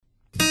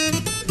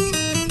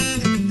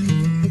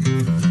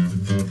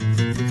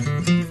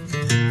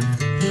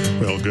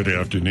Good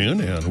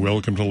afternoon, and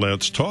welcome to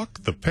Let's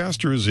Talk. The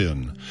pastor is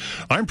in.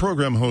 I'm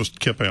program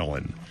host Kip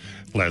Allen.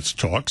 Let's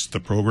Talk's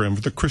the program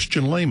for the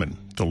Christian layman,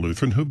 the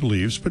Lutheran who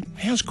believes but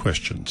has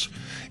questions.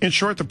 In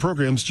short, the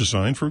program's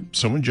designed for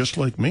someone just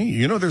like me.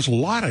 You know, there's a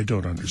lot I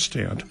don't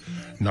understand.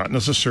 Not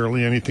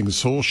necessarily anything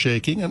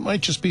soul-shaking. It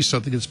might just be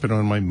something that's been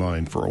on my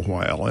mind for a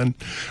while. And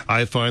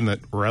I find that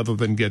rather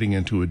than getting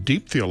into a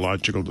deep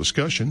theological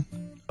discussion,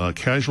 a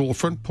casual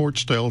front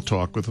porch-style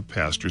talk with a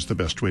pastor is the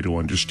best way to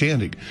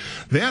understanding.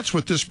 That's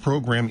what this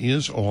program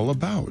is all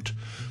about.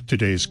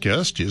 Today's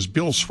guest is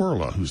Bill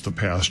Cwirla, who's the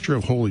pastor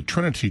of Holy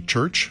Trinity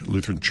Church,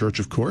 Lutheran Church,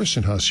 of course,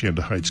 in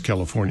Hacienda Heights,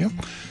 California.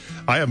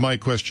 I have my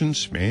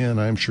questions, and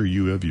I'm sure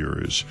you have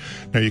yours.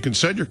 Now, you can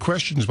send your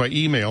questions by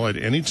email at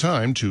any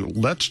time to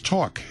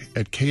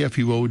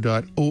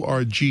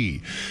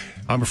letstalk@kfuo.org.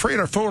 I'm afraid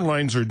our phone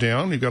lines are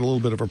down. We've got a little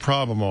bit of a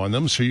problem on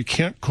them, so you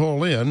can't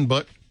call in,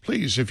 but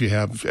please, if you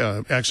have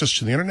access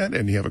to the internet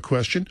and you have a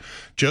question,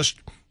 just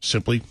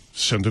simply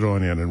send it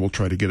on in, and we'll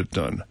try to get it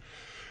done.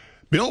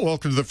 Bill,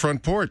 welcome to the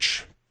front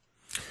porch.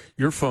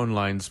 Your phone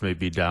lines may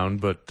be down,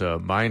 but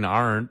mine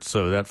aren't,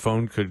 so that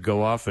phone could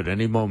go off at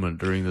any moment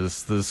during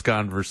this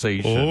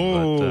conversation.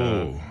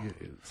 Oh. But,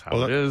 it's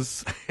how it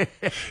is.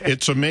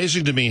 It's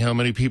amazing to me how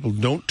many people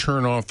don't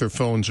turn off their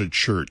phones at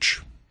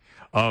church.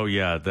 Oh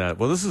yeah, that.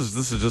 Well, this is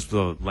just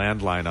the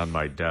landline on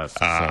my desk,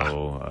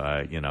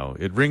 so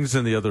it rings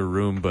in the other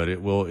room, but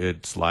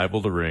it's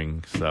liable to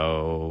ring.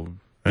 So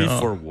be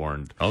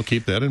forewarned. I'll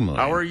keep that in mind.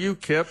 How are you,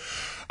 Kip?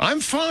 I'm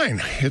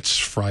fine. It's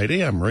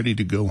Friday. I'm ready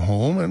to go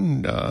home,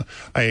 and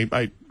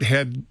I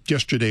had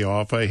yesterday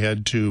off. I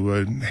had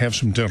to have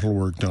some dental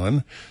work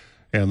done,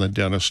 and the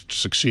dentist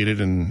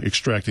succeeded in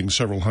extracting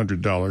several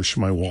 $100s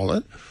from my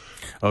wallet.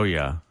 Oh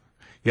yeah.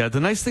 Yeah,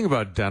 the nice thing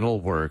about dental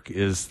work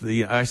is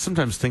I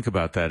sometimes think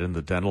about that in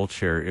the dental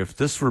chair. If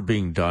this were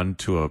being done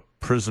to a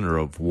prisoner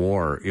of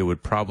war, it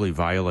would probably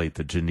violate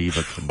the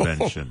Geneva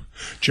Convention.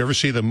 Did you ever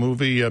see the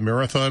movie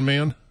Marathon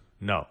Man?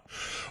 No.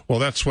 Well,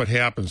 that's what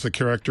happens. The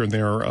character in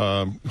there,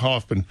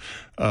 Hoffman,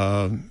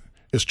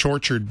 is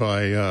tortured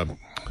by,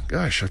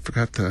 I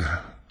forgot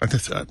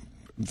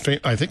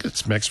I think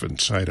it's Max von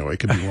Sydow. I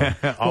could be wrong.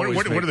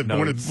 one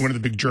of the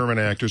big German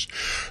actors,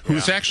 who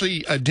is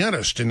actually a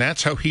dentist, and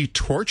that's how he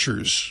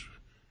tortures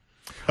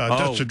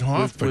Dustin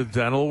Hoffman. With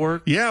dental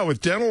work? Yeah, with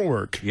dental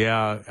work.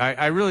 Yeah,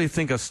 I really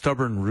think a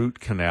stubborn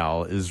root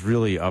canal is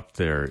really up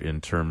there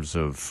in terms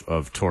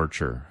of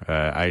torture.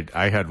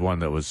 I had one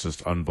that was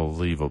just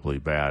unbelievably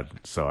bad,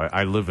 so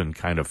I live in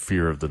kind of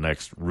fear of the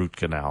next root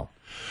canal.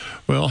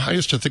 Well, I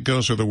used to think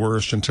those are the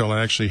worst until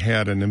I actually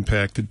had an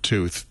impacted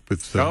tooth.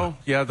 Oh,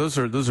 yeah, those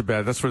are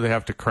bad. That's where they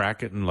have to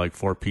crack it in like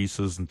 4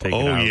 pieces and take it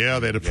out. Oh, yeah,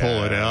 they had to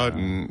pull it out,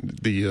 and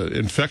the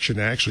infection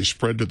actually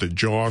spread to the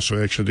jaw,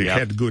 so actually they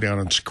had to go down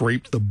and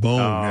scrape the bone,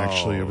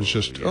 actually. It was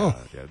just, Yeah.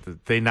 Did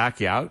they knock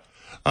you out?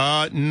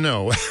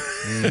 No.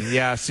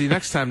 Yeah. See,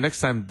 next time, if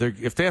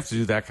they have to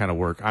do that kind of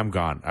work, I'm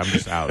gone. I'm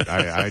just out.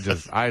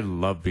 I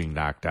love being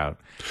knocked out.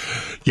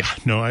 Yeah.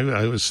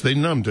 No, they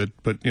numbed it,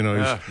 but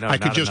I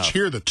could just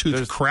hear the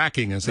tooth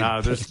cracking as they.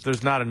 No,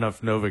 there's not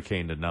enough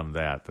Novocaine to numb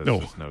that. That's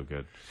just no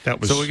good.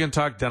 So we can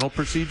talk dental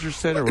procedures,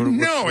 Sid, or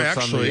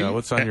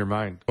what's on your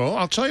mind? Well,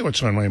 I'll tell you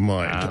what's on my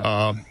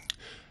mind.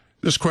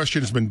 This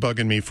question has been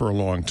bugging me for a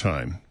long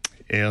time,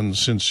 and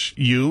since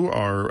you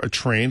are a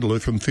trained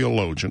Lutheran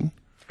theologian,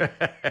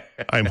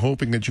 I'm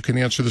hoping that you can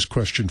answer this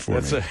question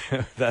for me.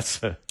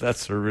 That's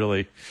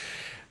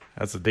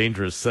a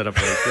dangerous setup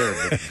right there.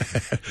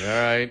 But, all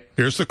right.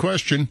 Here's the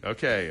question.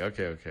 Okay.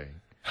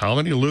 How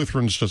many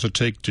Lutherans does it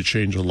take to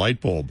change a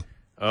light bulb?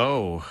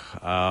 Oh,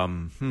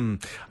 I'm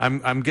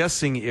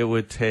guessing it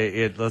would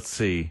take. Let's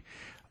see.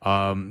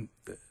 None,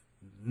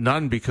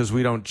 because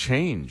we don't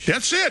change.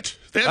 That's it.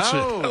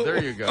 Oh,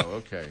 there you go.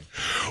 Okay.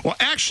 Well,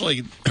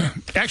 actually,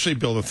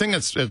 Bill, the thing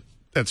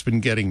that's been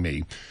getting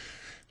me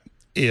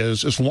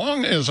is, as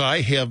long as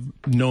I have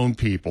known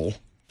people,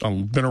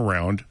 I've been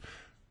around,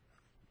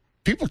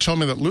 people tell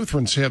me that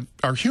Lutherans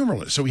are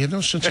humorless, so we have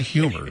no sense of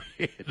humor.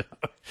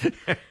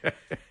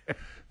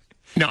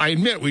 Now, I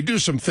admit we do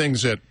some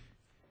things that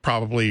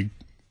probably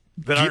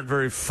aren't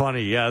very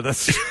funny. Yeah,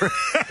 that's true.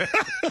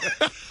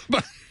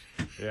 But,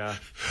 yeah.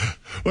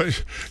 But,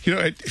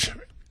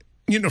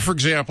 for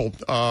example,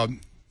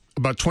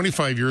 about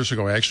 25 years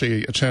ago, I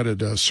actually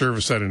attended a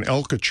service at an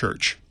Elka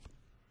church.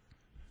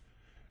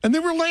 And they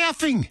were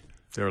laughing.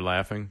 They were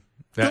laughing?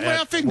 They're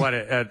laughing. What,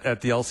 at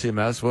the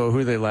LCMS? Well, who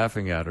are they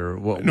laughing at? Or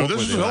what? No, this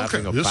was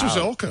Elka. This was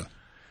Elka.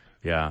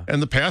 Yeah.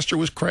 And the pastor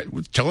was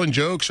telling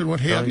jokes and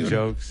what have you.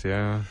 Telling jokes,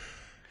 yeah.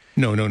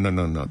 No.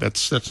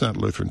 That's not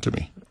Lutheran to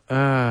me.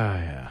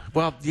 Yeah.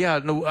 Well,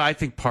 yeah, no, I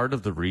think part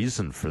of the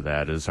reason for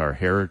that is our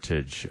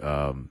heritage.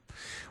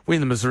 We in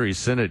the Missouri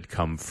Synod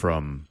come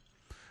from,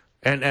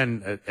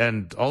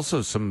 and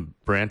also some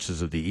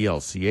branches of the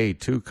ELCA,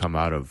 too, come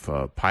out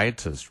of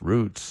pietist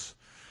roots.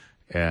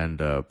 And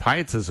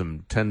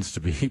pietism tends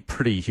to be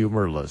pretty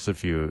humorless.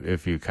 If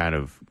you kind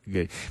of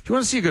if you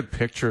want to see a good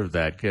picture of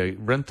that,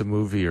 rent the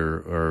movie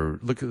or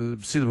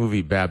see the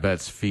movie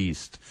Babette's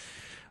Feast,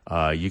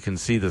 You can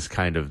see this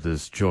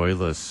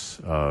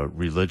joyless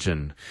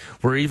religion,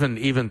 where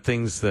even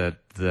things that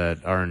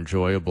are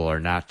enjoyable are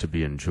not to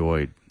be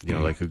enjoyed.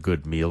 Like a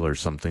good meal or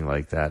something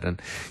like that. And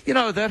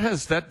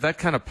that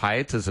kind of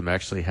pietism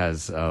actually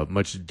has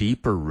much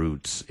deeper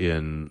roots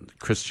in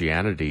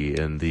Christianity,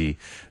 in the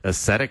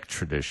ascetic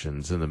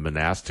traditions, in the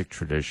monastic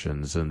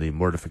traditions, and the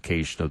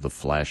mortification of the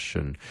flesh.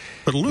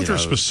 But Luther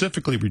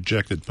specifically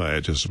rejected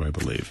pietism, I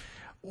believe.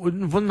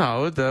 Well,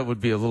 no, that would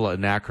be a little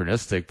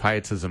anachronistic.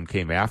 Pietism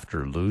came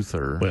after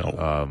Luther.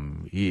 Well,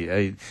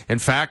 in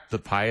fact,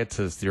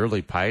 the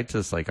early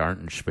pietists like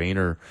Arndt and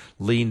Spener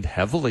leaned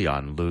heavily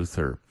on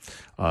Luther.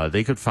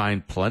 They could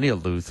find plenty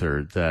of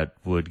Luther that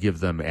would give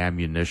them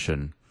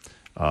ammunition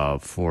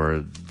for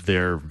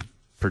their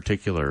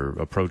particular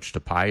approach to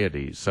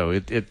piety. So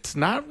it's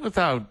not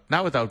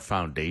without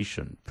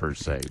foundation per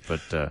se,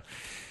 but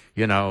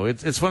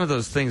it's one of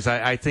those things.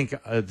 I think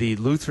the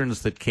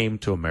Lutherans that came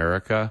to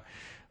America,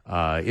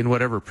 in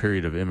whatever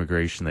period of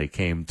immigration they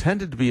came,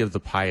 tended to be of the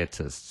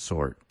pietist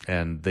sort,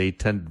 and they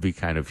tended to be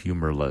kind of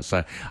humorless.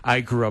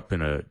 I grew up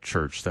in a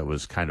church that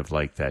was kind of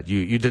like that.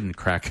 You didn't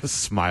crack a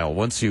smile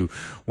once you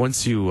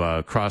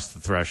crossed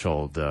the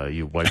threshold.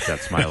 You wiped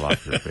that smile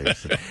off your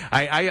face.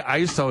 I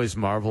used to always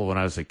marvel when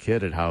I was a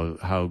kid at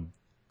how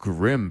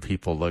grim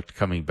people looked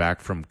coming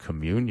back from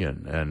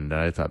communion, and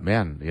I thought,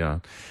 man,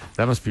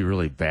 that must be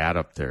really bad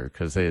up there,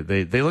 because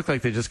they look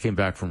like they just came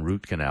back from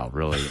root canal,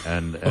 really.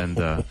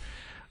 And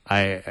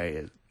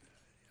I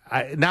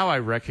now I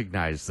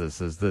recognize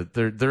this as that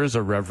there is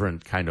a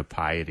reverent kind of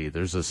piety.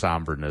 There's a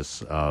somberness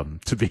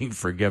to being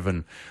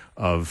forgiven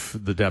of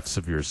the depths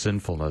of your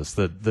sinfulness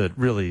that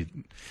really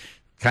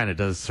kind of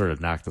does sort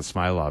of knock the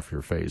smile off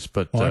your face.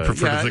 But I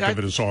prefer to think of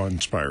it as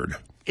awe-inspired.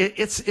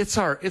 It's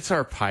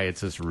our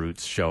pietist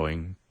roots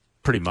showing,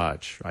 pretty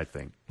much, I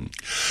think.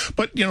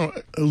 But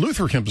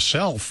Luther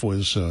himself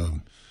was,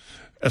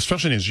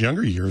 especially in his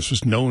younger years,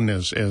 was known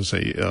as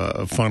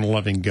a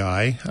fun-loving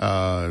guy.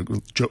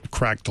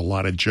 Cracked a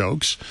lot of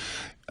jokes,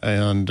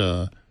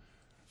 and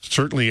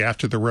certainly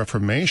after the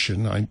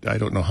Reformation, I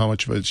don't know how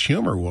much of his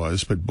humor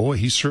was, but boy,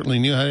 he certainly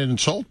knew how to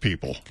insult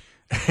people.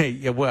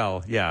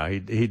 Yeah,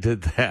 he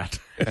did that.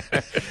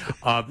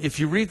 If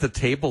you read the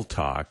Table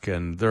Talk,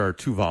 and there are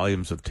 2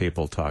 volumes of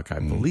Table Talk, I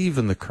believe,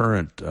 in the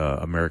current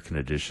American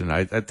edition.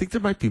 I think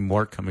there might be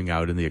more coming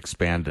out in the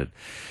expanded.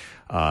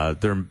 I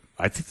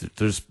think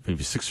there's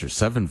maybe 6 or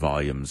 7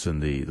 volumes in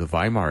the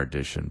Weimar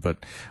edition. But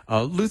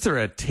Luther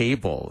at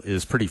table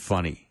is pretty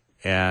funny,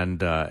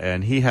 and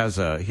he has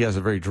a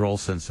very droll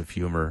sense of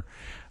humor.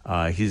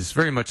 He's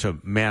very much a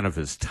man of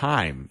his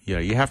time.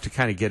 You have to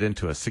kind of get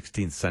into a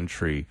 16th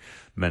century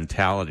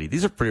mentality.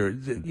 These are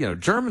pretty,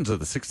 Germans of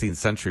the 16th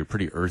century are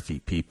pretty earthy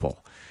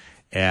people.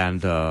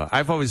 And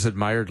I've always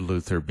admired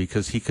Luther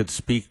because he could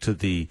speak to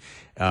the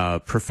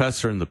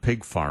professor and the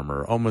pig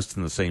farmer almost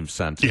in the same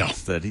sentence. Yeah.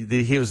 That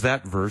he was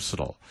that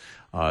versatile.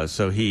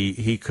 So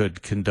he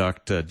could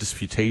conduct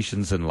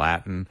disputations in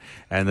Latin,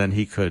 and then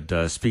he could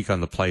speak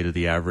on the plight of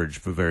the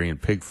average Bavarian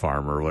pig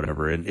farmer or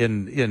whatever,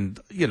 and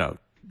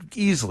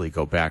easily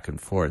go back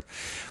and forth.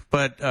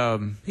 But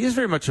he is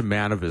very much a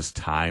man of his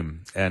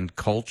time and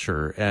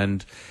culture,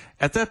 and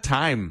at that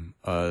time,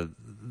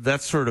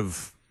 that sort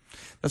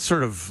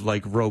of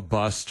like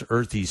robust,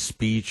 earthy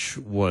speech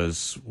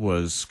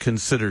was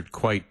considered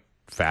quite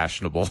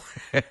fashionable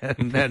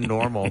and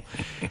normal,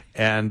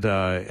 and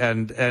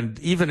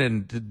even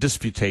in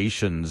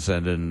disputations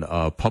and in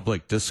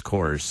public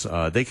discourse,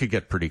 they could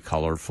get pretty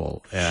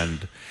colorful,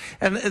 and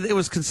it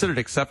was considered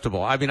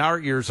acceptable. I mean, our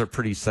ears are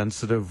pretty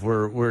sensitive.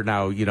 We're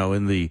now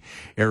in the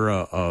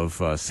era of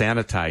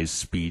sanitized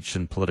speech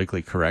and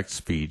politically correct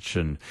speech,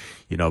 and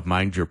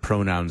mind your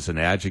pronouns and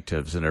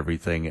adjectives and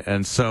everything,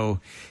 and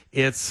so.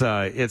 It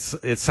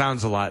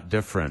sounds a lot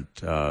different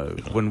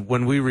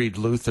when we read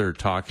Luther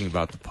talking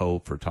about the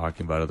Pope or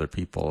talking about other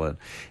people, and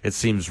it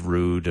seems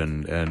rude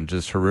and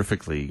just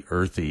horrifically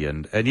earthy,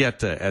 and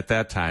yet at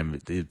that time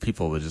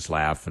people would just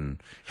laugh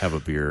and have a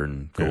beer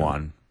and go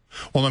on.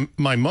 Well,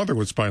 my mother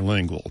was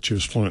bilingual; she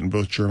was fluent in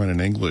both German and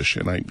English,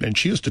 and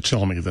she used to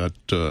tell me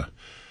that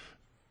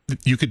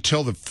you could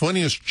tell the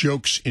funniest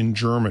jokes in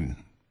German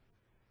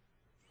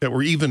that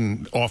were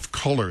even off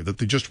color, that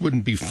they just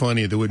wouldn't be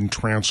funny, they wouldn't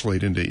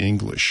translate into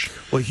English.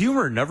 Well,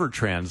 humor never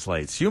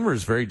translates. Humor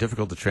is very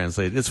difficult to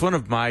translate. It's one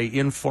of my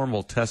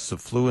informal tests of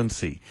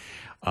fluency.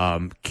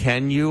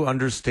 Can you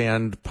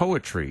understand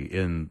poetry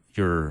in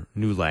your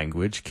new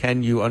language?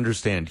 Can you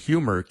understand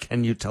humor?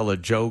 Can you tell a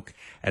joke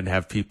and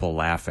have people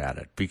laugh at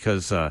it?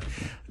 Because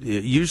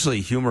usually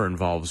humor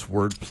involves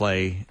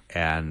wordplay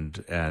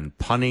and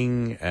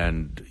punning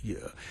and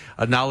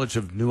a knowledge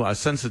of a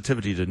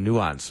sensitivity to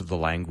nuance of the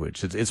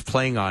language. It's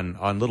playing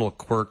on little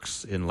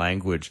quirks in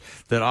language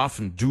that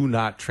often do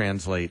not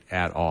translate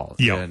at all.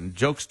 Yep. And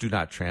jokes do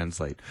not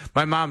translate.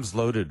 My mom's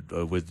loaded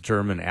with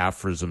German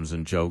aphorisms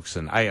and jokes,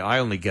 and I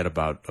only get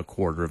about a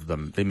quarter of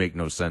them. They make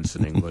no sense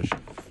in English.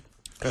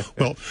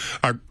 Well,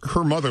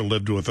 her mother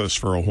lived with us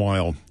for a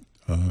while.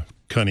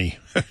 Cunny,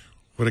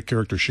 what a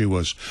character she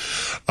was.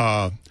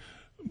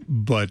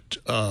 But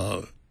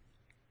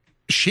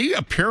she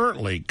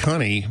apparently,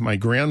 Connie, my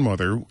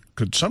grandmother,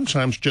 could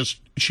sometimes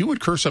she would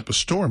curse up a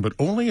storm, but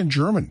only in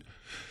German.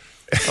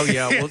 Oh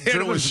yeah, well,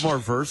 German's more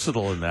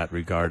versatile in that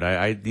regard.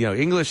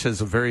 English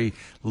has a very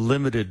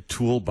limited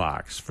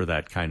toolbox for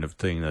that kind of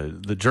thing.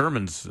 The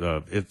Germans,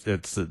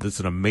 it's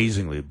an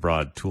amazingly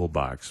broad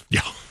toolbox.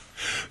 Yeah,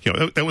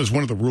 that was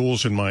one of the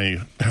rules in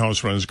my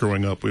house when I was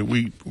growing up.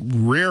 We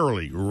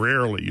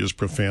rarely use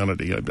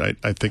profanity.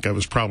 I think I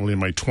was probably in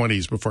my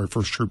 20s before I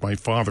first heard my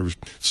father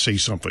say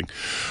something.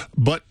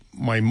 But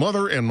my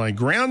mother and my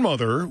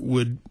grandmother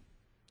would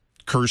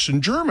curse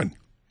in German.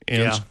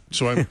 And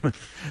so I'm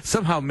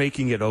somehow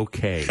making it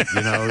okay.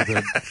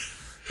 It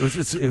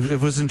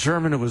was in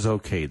German. It was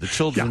okay. The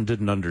children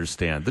didn't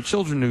understand. The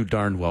children knew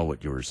darn well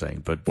what you were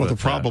saying. But the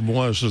problem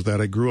was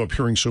that I grew up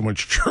hearing so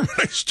much German,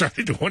 I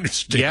started to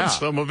understand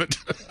some of it.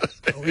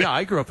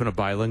 I grew up in a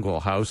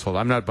bilingual household.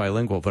 I'm not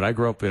bilingual, but I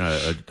grew up in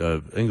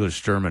a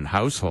English-German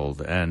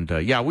household, and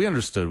we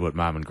understood what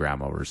Mom and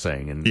Grandma were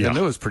saying, and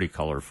it was pretty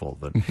colorful.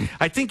 But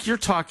I think you're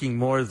talking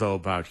more though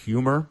about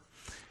humor.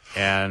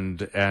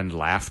 And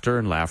laughter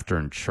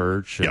in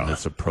church and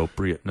its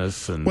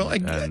appropriateness and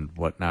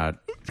whatnot.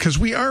 Because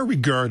we are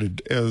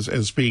regarded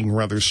as being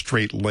rather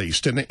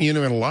straight-laced, and in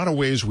a lot of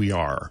ways we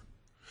are.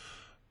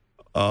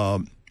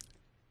 I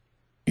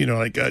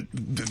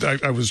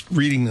was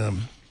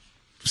reading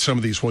some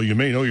of these. Well, you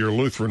may know you're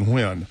Lutheran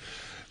when.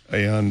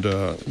 And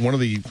one of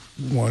the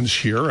ones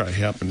here I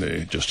happen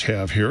to just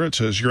have here, it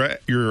says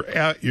you're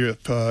at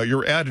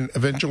an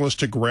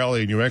evangelistic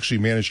rally and you actually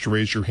managed to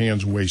raise your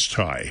hands waist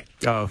high.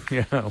 Oh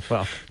yeah,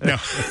 well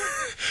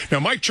now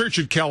my church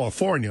in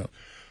California,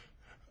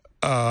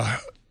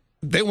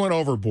 they went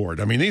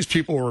overboard. I mean, these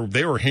people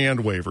were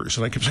hand wavers,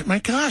 and I kept saying, "My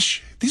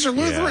gosh, these are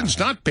Lutherans,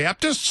 not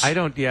Baptists." I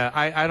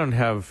don't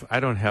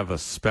have a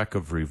speck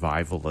of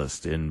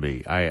revivalist in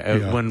me.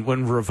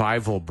 When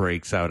revival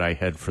breaks out, I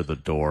head for the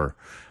door.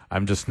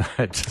 I'm just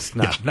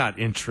not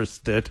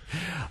interested.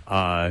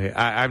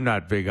 I'm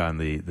not big on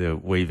the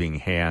waving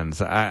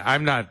hands.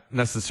 I'm not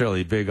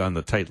necessarily big on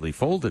the tightly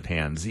folded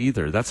hands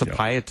either. That's a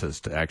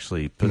pietist,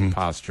 actually,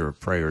 posture of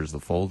prayer is the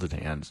folded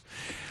hands.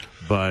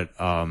 But,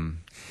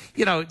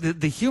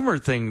 the humor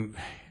thing,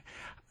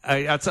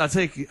 I'll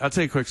tell you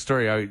a quick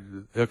story.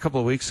 A couple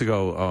of weeks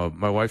ago,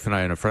 my wife and I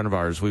and a friend of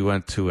ours, we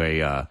went to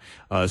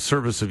a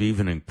service of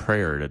evening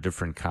prayer at a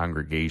different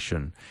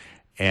congregation.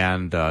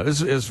 And it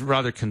was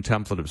rather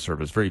contemplative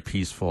service, very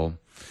peaceful,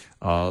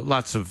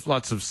 lots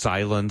of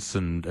silence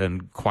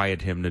and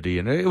quiet hymnody,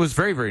 and it was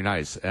very, very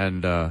nice.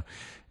 And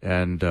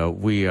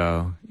we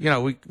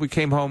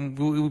came home.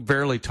 We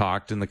barely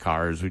talked in the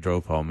car as we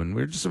drove home, and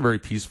we were just in a very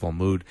peaceful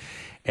mood.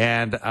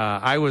 And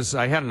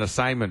I had an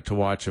assignment to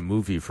watch a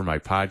movie for my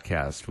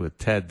podcast with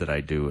Ted that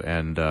I do,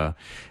 and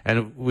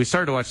we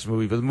started to watch the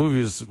movie, but the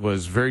movie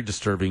was very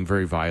disturbing,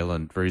 very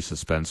violent, very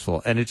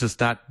suspenseful, and it just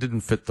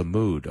didn't fit the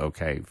mood.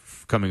 Okay,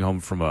 coming home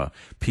from a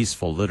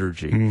peaceful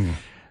liturgy.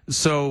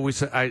 So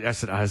I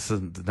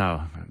said,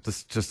 no,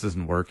 this just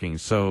isn't working.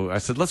 So I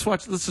said, let's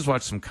just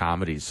watch some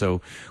comedy.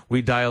 So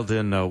we dialed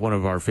in one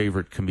of our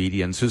favorite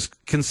comedians who's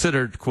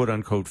considered quote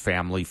unquote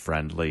family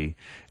friendly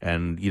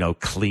and,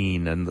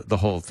 clean and the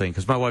whole thing.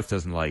 Cause my wife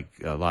doesn't like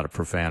a lot of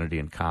profanity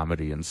and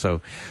comedy. And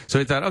so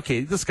we thought,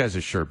 okay, this guy's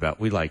a sure bet.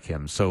 We like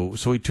him. So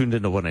we tuned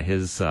into one of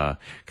his,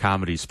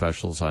 comedy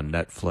specials on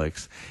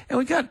Netflix, and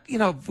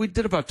we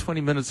did about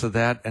 20 minutes of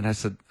that. And I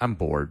said, I'm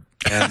bored.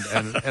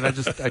 And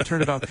I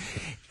turned it off.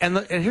 And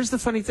here's the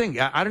funny thing.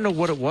 I don't know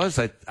what it was.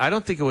 I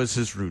don't think it was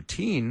his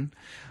routine,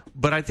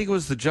 but I think it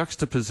was the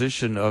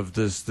juxtaposition of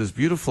this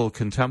beautiful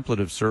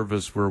contemplative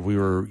service where we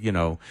were,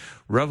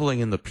 reveling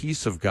in the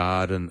peace of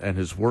God and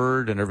his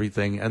word and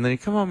everything. And then you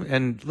come home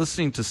and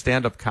listening to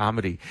stand-up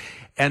comedy.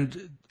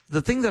 And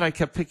the thing that I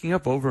kept picking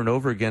up over and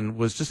over again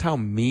was just how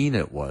mean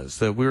it was,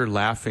 that we were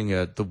laughing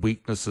at the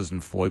weaknesses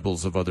and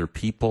foibles of other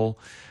people.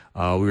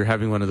 We were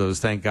having one of those,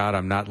 thank God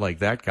I'm not like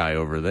that guy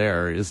over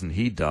there. Isn't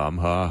he dumb?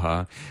 Ha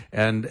ha.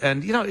 And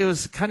it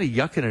was kind of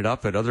yucking it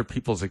up at other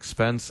people's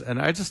expense.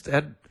 And I just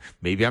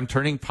maybe I'm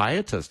turning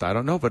pietist. I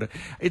don't know, but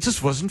it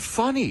just wasn't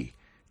funny.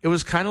 It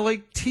was kind of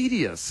like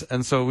tedious.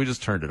 And so we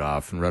just turned it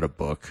off and read a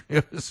book.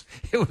 It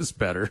was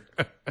better.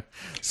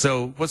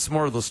 So what's the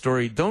moral of the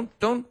story? Don't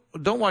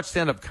watch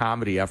stand-up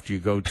comedy after you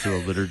go to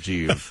a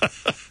liturgy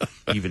of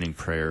evening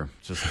prayer.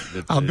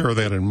 I'll bear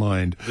that in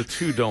mind. The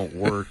two don't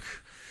work.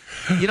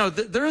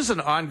 There is an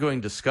ongoing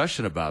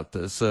discussion about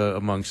this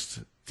amongst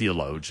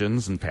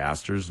theologians and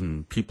pastors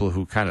and people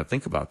who kind of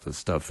think about this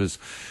stuff.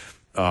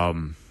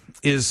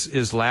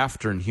 Is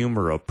laughter and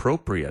humor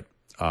appropriate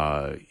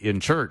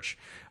in church?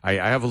 I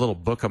have a little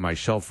book on my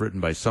shelf written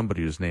by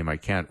somebody whose name I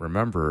can't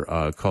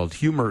remember called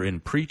Humor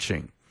in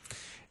Preaching.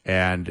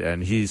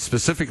 And he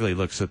specifically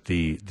looks at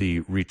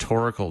the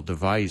rhetorical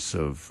device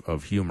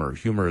of humor.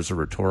 Humor is a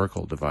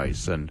rhetorical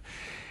device.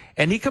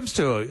 And he comes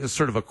to a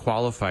sort of a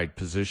qualified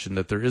position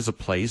that there is a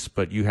place,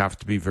 but you have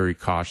to be very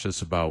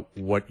cautious about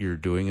what you're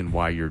doing and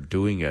why you're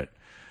doing it.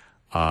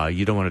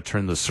 You don't want to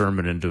turn the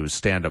sermon into a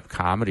stand-up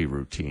comedy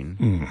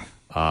routine.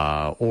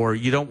 Or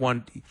you don't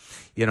want,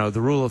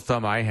 the rule of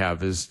thumb I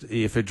have is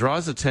if it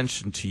draws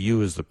attention to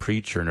you as the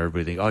preacher and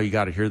everybody think, oh, you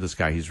got to hear this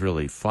guy, he's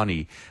really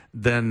funny,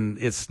 then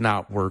it's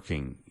not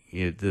working.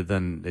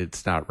 Then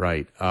it's not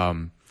right.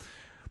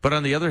 But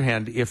on the other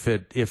hand, if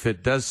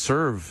it does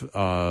serve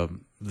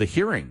the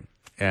hearing,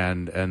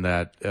 and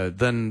that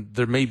then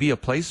there may be a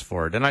place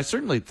for it. And I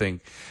certainly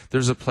think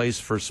there's a place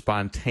for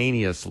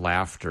spontaneous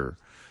laughter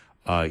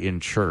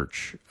in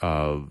church.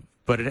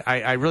 But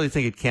I really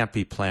think it can't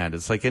be planned.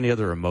 It's like any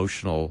other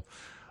emotional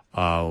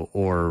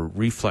or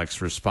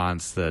reflex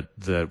response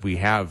that we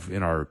have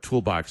in our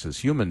toolbox as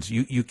humans.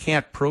 You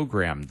can't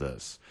program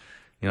this.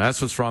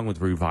 That's what's wrong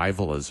with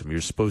revivalism. You're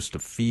supposed to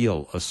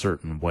feel a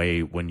certain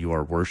way when you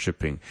are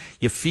worshiping.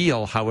 You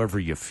feel however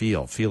you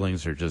feel.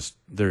 Feelings are just,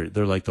 they're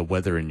like the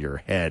weather in your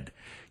head.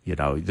 You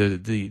don't,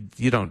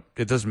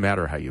 it doesn't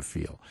matter how you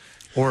feel.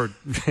 Or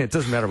it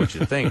doesn't matter what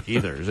you think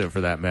either,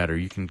 for that matter.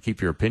 You can keep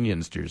your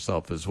opinions to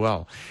yourself as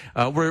well.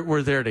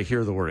 We're there to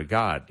hear the Word of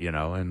God,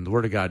 and the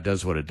Word of God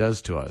does what it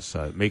does to us.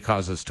 It may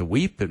cause us to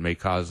weep. It may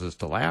cause us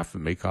to laugh. It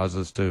may cause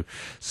us to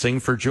sing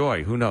for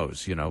joy. Who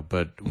knows,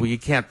 but you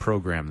can't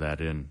program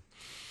that in.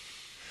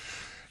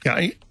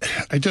 Yeah,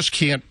 I just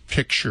can't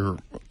picture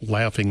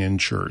laughing in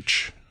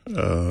church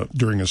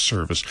during a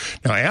service.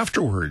 Now,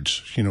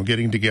 afterwards,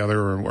 getting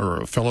together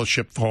or a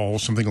fellowship hall,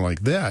 something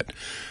like that,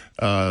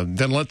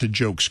 then let the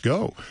jokes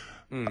go.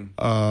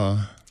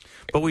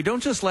 But we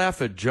don't just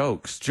laugh at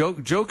jokes.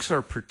 Jokes are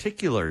a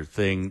particular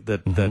thing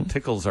that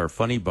tickles our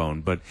funny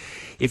bone. But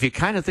if you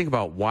kind of think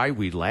about why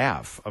we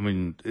laugh,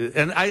 and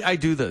I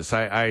do this.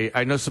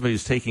 I know somebody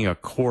who's taking a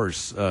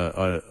course,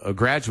 a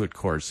graduate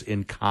course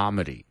in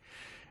comedy.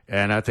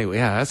 And I think,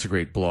 yeah, that's a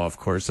great blow-off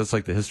course. That's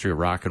like the history of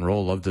rock and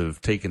roll. Loved to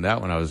have taken that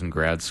when I was in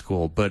grad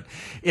school. But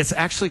it's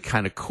actually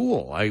kind of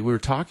cool. We were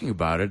talking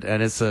about it,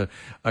 and it's a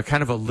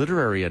kind of a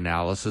literary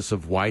analysis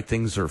of why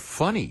things are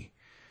funny.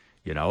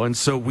 And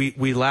so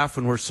we laugh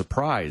when we're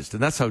surprised,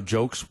 and that's how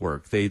jokes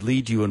work. They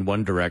lead you in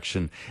one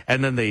direction,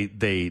 and then then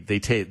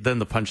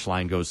the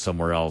punchline goes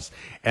somewhere else.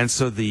 And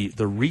so the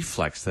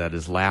reflex to that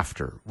is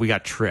laughter. We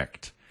got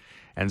tricked.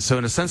 And so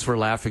in a sense, we're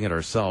laughing at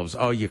ourselves.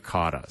 Oh, you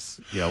caught us.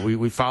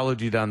 We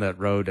followed you down that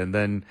road, and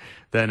then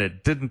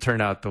it didn't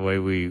turn out the way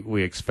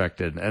we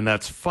expected, and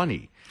that's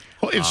funny.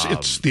 Well,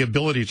 it's the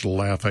ability to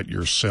laugh at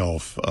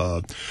yourself.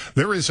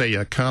 There is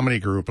a comedy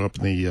group up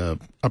in the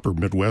upper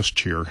Midwest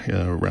here,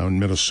 around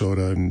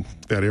Minnesota and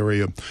that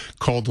area,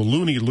 called the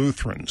Looney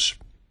Lutherans.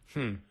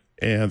 And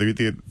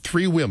they're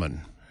three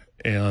women,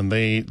 and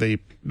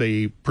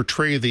they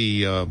portray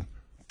the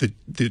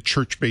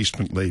church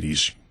basement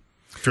ladies.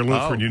 If you're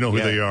Lutheran, you know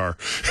who they are.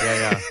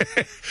 Yeah.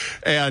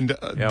 And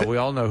we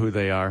all know who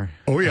they are.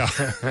 Oh, yeah.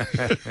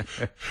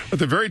 But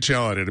they're very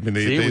talented.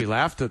 We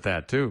laughed at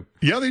that, too.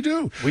 Yeah, they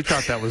do. We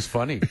thought that was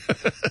funny.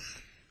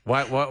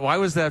 Why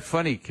was that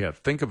funny, Kip?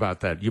 Think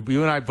about that.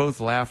 You and I both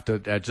laughed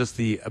at just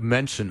the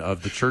mention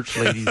of the church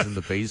ladies in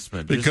the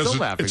basement. Because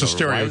it's a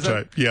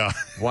stereotype.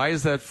 Why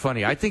is that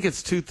funny? I think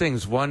it's two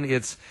things. One,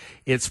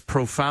 it's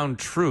profound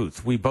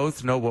truth. We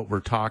both know what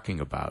we're talking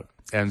about.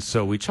 And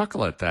so we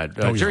chuckle at that.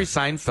 Jerry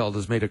Seinfeld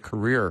has made a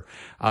career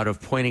out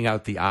of pointing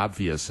out the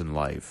obvious in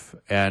life.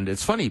 And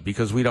it's funny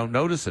because we don't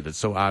notice it. It's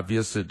so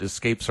obvious it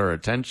escapes our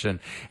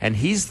attention. And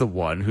he's the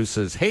one who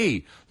says,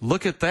 hey,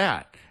 look at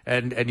that.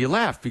 And you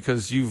laugh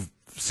because you've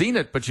seen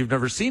it, but you've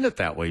never seen it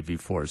that way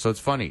before. So it's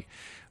funny.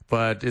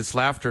 But it's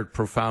laughter at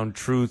profound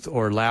truth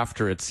or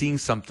laughter at seeing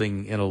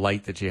something in a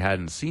light that you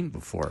hadn't seen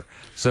before.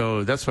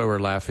 So that's why we're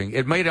laughing.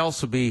 It might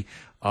also be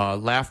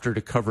laughter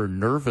to cover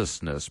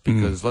nervousness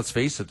because, let's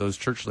face it, those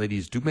church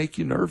ladies do make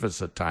you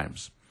nervous at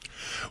times.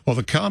 Well,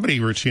 the comedy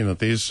routine that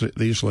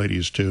these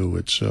ladies do,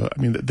 it's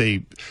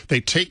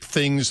they take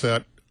things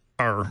that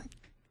are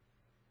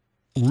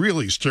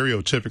really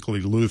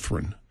stereotypically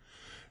Lutheran,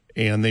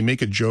 and they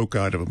make a joke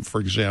out of them. For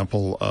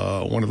example,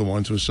 one of the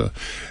ones was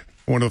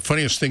one of the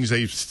funniest things.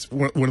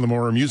 One of the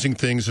more amusing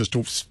things is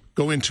to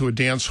go into a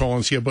dance hall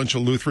and see a bunch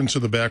of Lutherans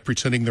in the back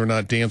pretending they're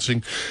not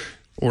dancing,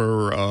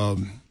 or.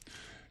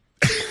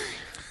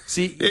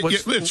 See,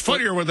 it's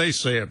funnier when they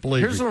say it.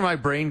 Believe me. Here's where my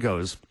brain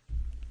goes.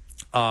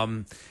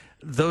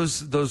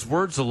 Those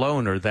words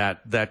alone, or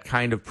that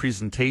kind of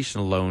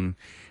presentation alone,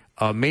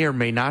 may or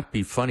may not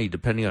be funny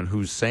depending on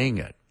who's saying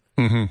it.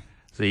 Mm-hmm.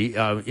 See,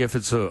 if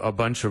it's a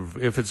bunch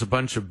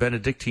of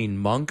Benedictine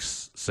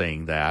monks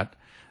saying that,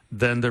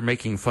 then they're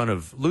making fun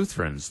of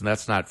Lutherans, and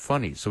that's not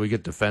funny. So we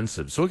get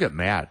defensive. So we get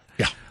mad.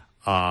 Yeah.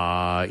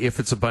 If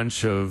it's a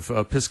bunch of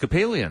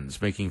Episcopalians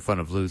making fun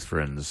of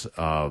Lutherans,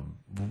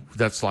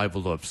 that's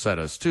liable to upset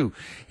us too.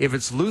 If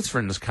it's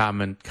Lutherans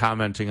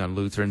commenting on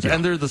Lutherans,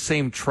 and they're the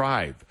same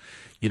tribe.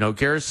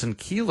 Garrison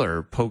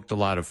Keillor poked a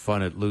lot of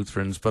fun at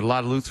Lutherans, but a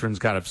lot of Lutherans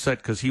got upset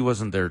because he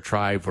wasn't their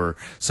tribe, or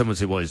someone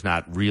said, well,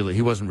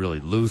 he wasn't really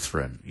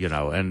Lutheran,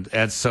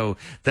 and so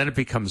then it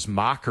becomes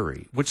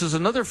mockery, which is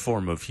another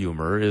form of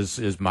humor,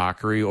 is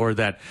mockery, or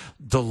that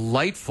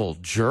delightful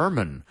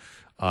German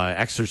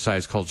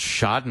exercise called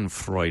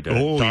Schadenfreude.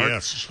 Oh,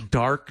 yes.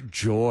 Dark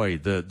joy,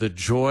 the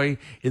joy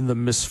in the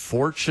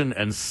misfortune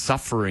and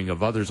suffering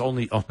of others.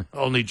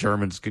 Only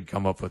Germans could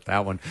come up with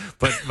that one.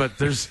 But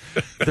there's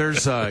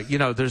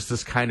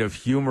this kind of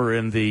humor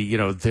in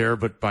the, there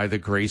but by the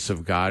grace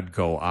of God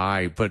go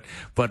I. But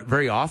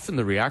very often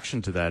the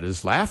reaction to that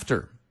is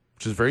laughter,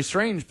 which is very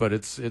strange, but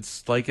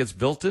it's like it's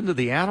built into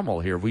the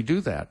animal here. We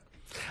do that.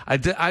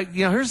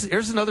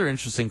 Here's another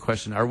interesting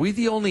question. Are we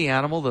the only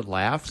animal that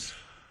laughs?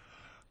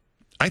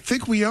 I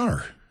think we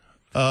are.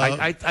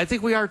 I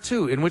think we are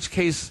too. In which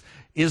case,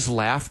 is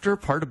laughter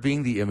part of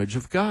being the image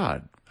of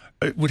God?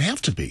 It would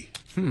have to be.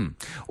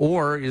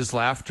 Or is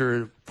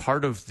laughter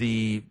part of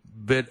the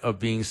bit of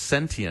being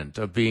sentient,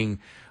 of being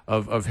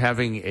of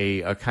having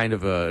a kind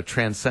of a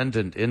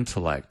transcendent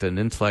intellect, an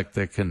intellect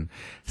that can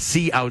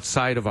see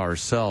outside of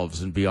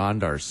ourselves and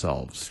beyond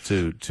ourselves?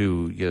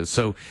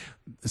 So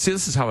see,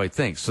 this is how I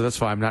think. So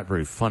that's why I'm not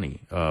very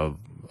funny.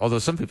 Although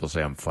some people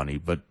say I'm funny,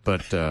 but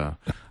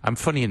I'm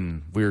funny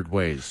in weird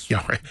ways.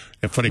 Yeah, right.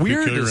 And funny,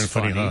 weird peculiar, is and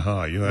funny, funny.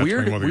 ha-ha. Yeah, that's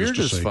weird what my mother used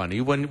weird to is say.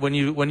 funny. When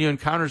you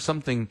encounter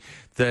something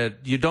that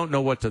you don't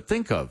know what to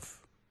think of,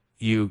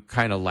 you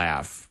kind of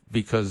laugh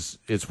because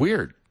it's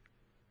weird.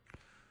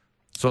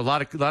 So a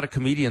lot of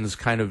comedians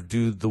kind of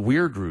do the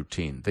weird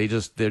routine. They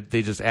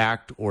just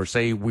act or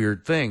say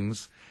weird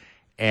things,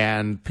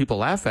 and people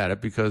laugh at it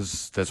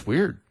because that's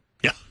weird.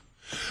 Yeah.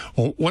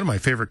 Well, one of my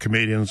favorite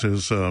comedians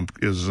is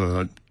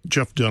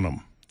Jeff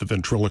Dunham, the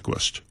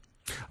ventriloquist.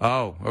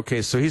 Oh,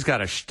 okay. So he's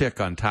got a shtick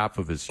on top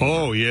of his humor.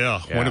 Oh yeah.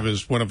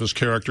 One of his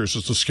characters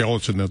is the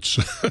skeleton that's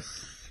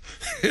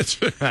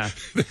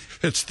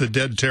it's the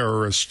dead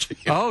terrorist.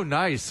 Oh,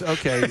 nice.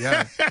 Okay,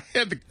 yeah.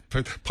 And the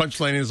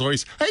punchline is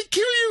always, "I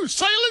kill you!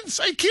 Silence!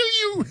 I kill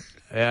you!"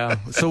 Yeah.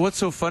 So what's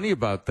so funny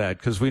about that?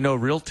 Because we know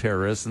real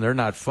terrorists, and they're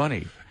not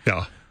funny.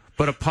 Yeah.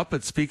 But a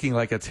puppet speaking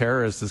like a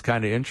terrorist is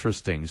kind of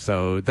interesting.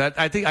 So that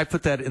I think I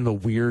put that in the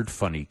weird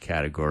funny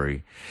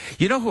category.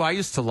 You know who I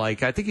used to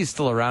like? I think he's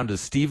still around. Is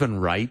Stephen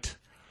Wright.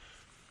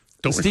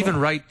 Stephen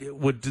Wright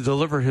would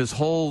deliver his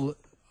whole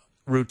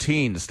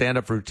routine,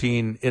 stand-up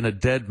routine, in a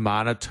dead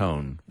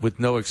monotone with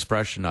no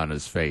expression on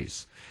his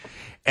face.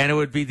 And it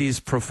would be these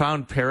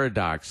profound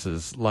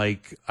paradoxes,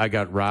 like I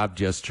got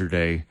robbed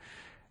yesterday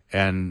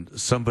and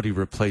somebody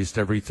replaced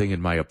everything in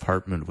my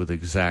apartment with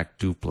exact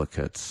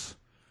duplicates.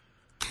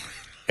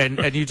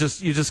 And you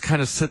just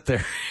kind of sit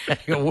there and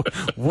go,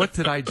 what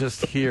did I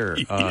just hear?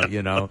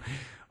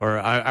 Or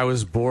I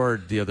was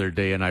bored the other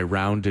day and I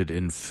rounded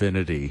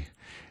infinity.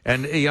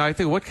 And I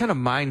think, what kind of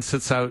mind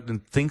sits out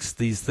and thinks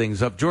these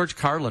things up? George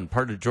Carlin,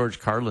 part of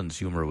George Carlin's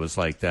humor was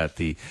like that,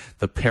 the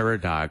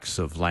paradox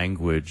of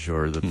language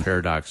or the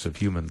paradox of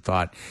human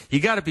thought.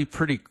 You got to be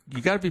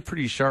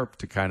pretty sharp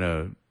to kind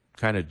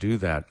of do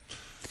that.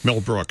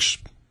 Mel Brooks.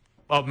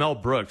 Oh, Mel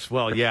Brooks.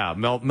 Well, yeah,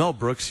 Mel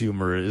Brooks'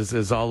 humor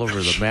is all over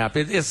the map.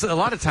 It's a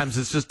lot of times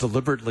it's just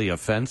deliberately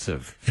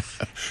offensive,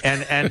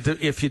 and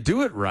if you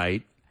do it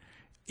right,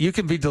 you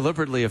can be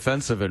deliberately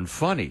offensive and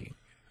funny,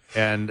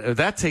 and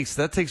that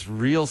takes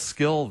real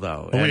skill,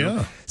 though. Oh, and,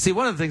 yeah. See,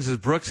 one of the things is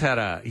Brooks had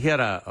a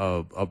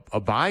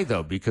buy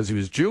though because he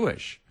was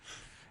Jewish,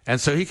 and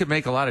so he could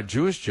make a lot of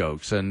Jewish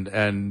jokes, and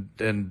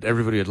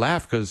everybody would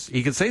laugh because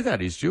he could say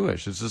that he's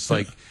Jewish. It's just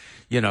like.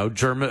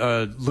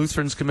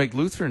 Lutherans can make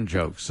Lutheran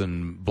jokes,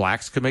 and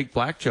blacks can make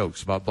black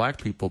jokes about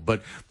black people.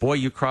 But boy,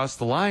 you cross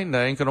the line,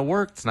 that ain't going to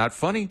work. It's not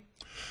funny.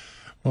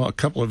 Well, a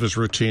couple of his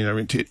routine. I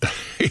mean,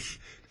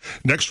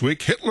 next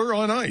week, Hitler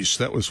on ice.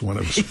 That was one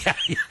of his. Yeah.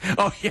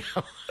 Oh, yeah.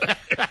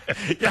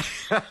 Yeah.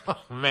 Oh,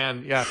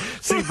 man. Yeah.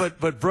 See,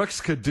 but Brooks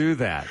could do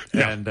that.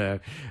 Yeah. And,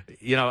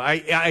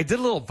 I did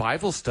a little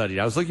Bible study.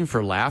 I was looking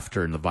for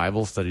laughter in the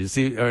Bible study to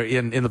see, or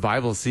in the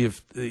Bible, to see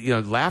if,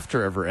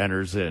 laughter ever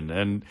enters in.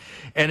 And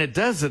it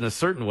does in a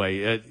certain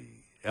way.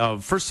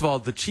 First of all,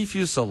 the chief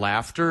use of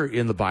laughter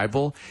in the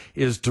Bible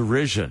is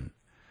derision.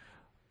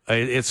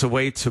 It's a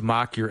way to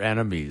mock your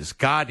enemies.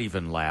 God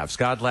even laughs.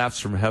 God laughs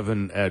from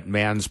heaven at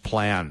man's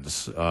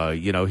plans.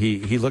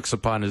 He looks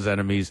upon his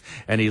enemies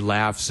and he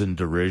laughs in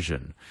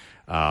derision.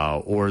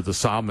 Or the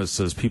psalmist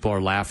says, people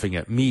are laughing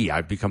at me.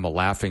 I've become a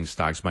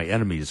laughingstock. My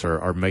enemies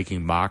are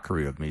making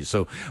mockery of me.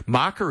 So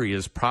mockery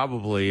is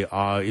probably,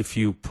 if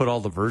you put all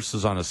the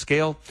verses on a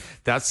scale,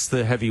 that's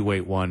the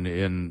heavyweight one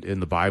in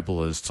the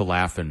Bible, is to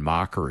laugh in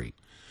mockery.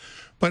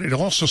 But it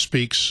also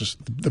speaks,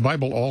 the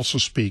Bible also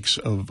speaks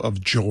of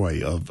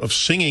joy, of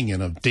singing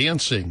and of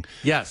dancing.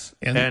 Yes.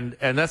 And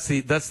that's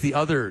the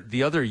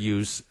other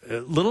use, a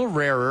little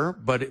rarer,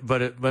 but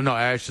no,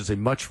 I should say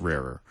much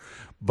rarer.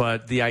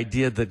 But the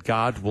idea that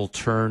God will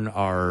turn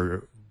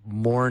our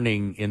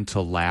mourning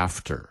into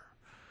laughter.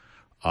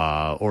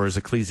 Or as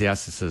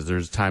Ecclesiastes says,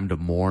 there's a time to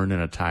mourn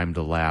and a time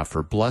to laugh.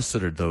 Or blessed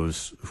are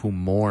those who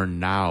mourn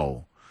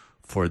now,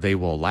 for they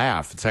will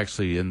laugh. It's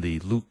actually in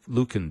the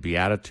Lucan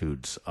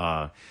Beatitudes.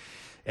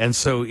 And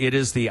so it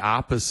is the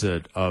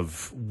opposite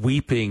of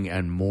weeping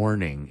and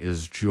mourning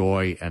is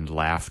joy and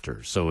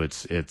laughter. So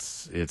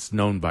it's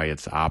known by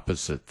its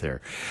opposite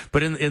there.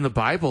 But in the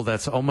Bible,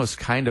 that's almost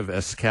kind of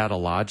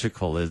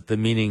eschatological. The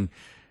meaning,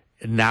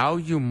 Now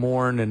you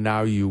mourn and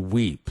now you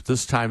weep.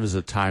 This time is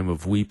a time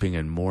of weeping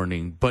and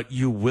mourning, but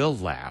you will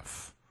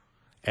laugh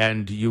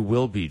and you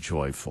will be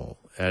joyful.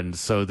 And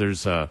so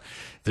there's a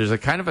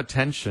kind of a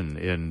tension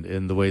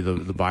in the way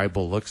the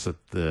Bible looks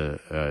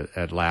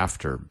at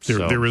laughter.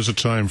 There is a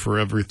time for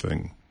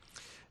everything.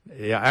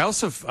 Yeah, I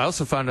also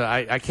found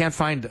I can't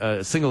find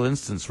a single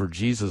instance where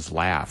Jesus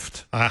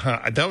laughed.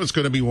 That was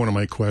going to be one of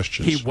my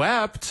questions. He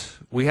wept.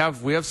 We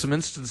have some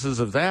instances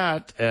of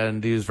that,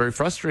 and he was very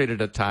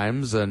frustrated at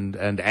times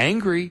and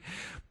angry,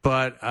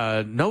 but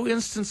no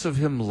instance of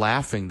him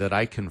laughing that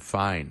I can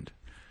find.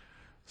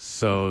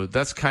 So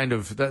that's kind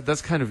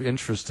of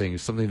interesting,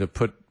 something to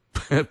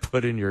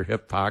put in your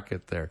hip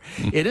pocket there.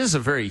 It is a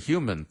very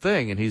human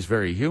thing, and he's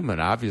very human,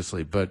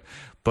 obviously, but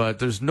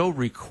there's no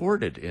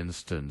recorded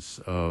instance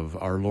of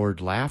our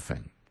Lord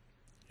laughing.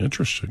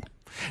 Interesting.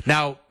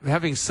 Now,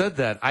 having said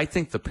that, I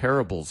think the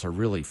parables are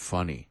really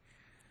funny.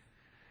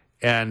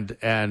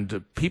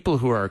 And people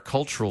who are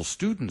cultural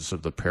students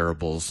of the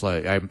parables,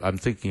 like I'm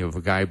thinking of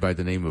a guy by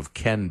the name of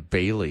Ken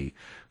Bailey,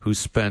 who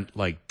spent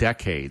like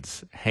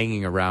decades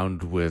hanging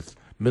around with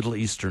Middle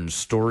Eastern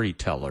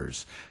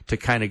storytellers to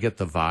kind of get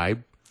the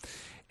vibe.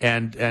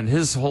 And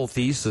his whole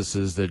thesis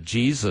is that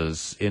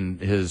Jesus, in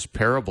his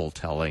parable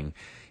telling,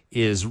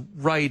 is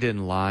right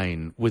in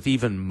line with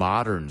even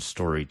modern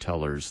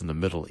storytellers in the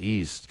Middle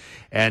East.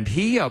 And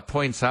he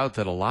points out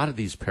that a lot of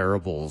these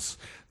parables,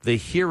 the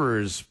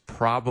hearers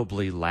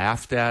probably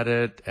laughed at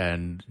it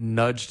and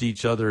nudged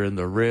each other in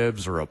the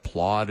ribs or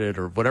applauded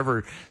or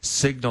whatever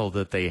signal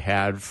that they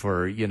had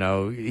for,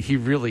 he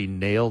really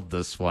nailed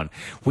this one.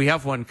 We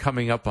have one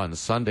coming up on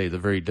Sunday, the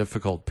very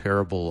difficult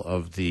parable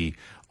of the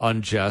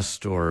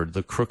unjust or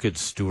the crooked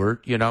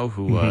steward,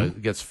 who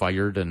gets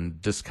fired and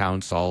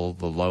discounts all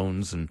the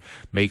loans and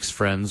makes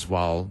friends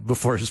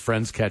before his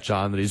friends catch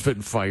on that he's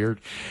been fired,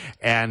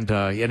 and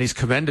he's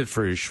commended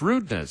for his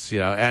shrewdness,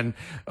 And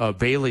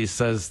Bailey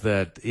says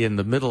that in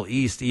the Middle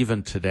East,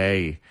 even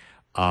today,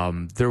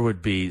 there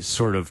would be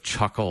sort of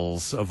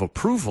chuckles of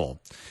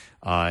approval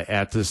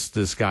at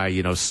this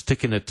guy,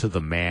 sticking it to the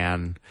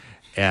man,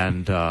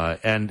 and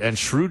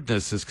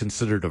shrewdness is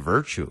considered a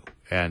virtue.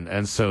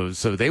 And so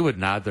they would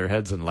nod their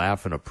heads and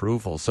laugh in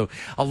approval. So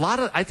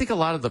I think a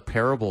lot of the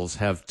parables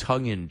have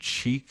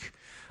tongue-in-cheek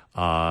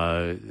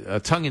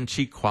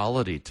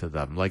quality to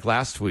them. Like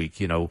last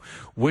week,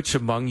 which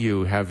among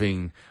you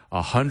having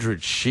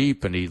 100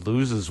 sheep and he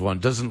loses one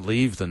doesn't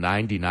leave the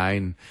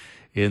 99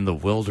 in the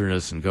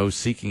wilderness and go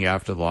seeking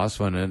after the lost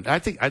one? And I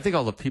think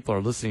all the people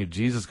are listening to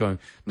Jesus going,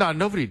 no,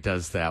 nobody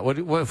does that.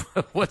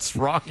 What's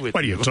wrong with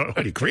you? What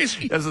are you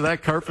crazy? As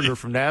that carpenter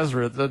from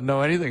Nazareth doesn't know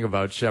anything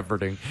about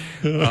shepherding.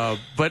 But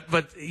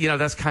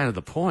that's kind of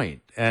the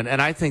point. And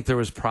I think there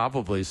was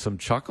probably some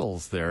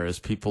chuckles there as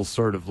people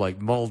sort of like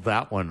mulled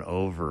that one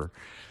over.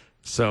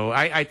 So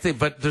I think,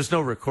 but there's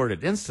no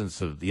recorded instance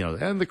of,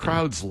 and the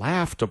crowds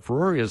laughed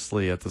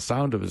uproariously at the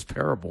sound of his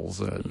parables.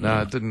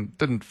 No, it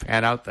didn't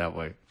pan out that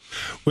way.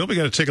 Well, we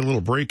got to take a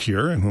little break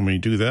here, and when we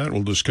do that,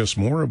 we'll discuss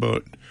more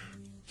about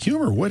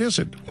humor. What is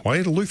it?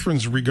 Why do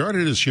Lutherans regard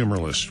it as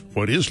humorless?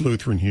 What is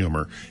Lutheran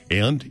humor?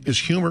 And is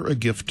humor a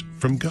gift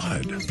from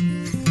God?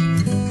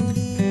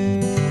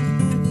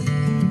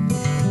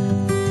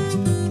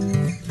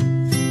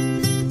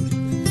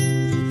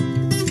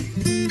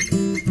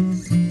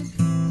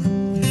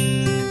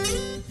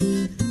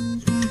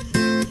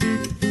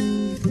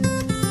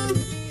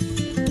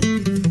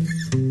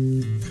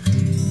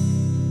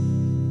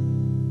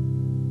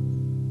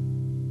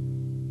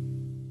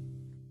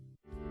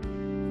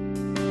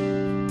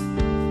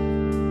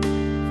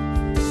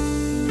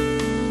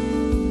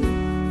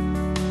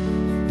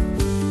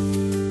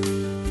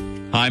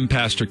 I'm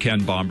Pastor Ken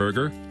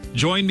Bomberger.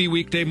 Join me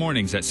weekday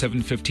mornings at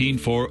 7:15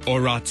 for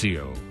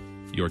Oratio,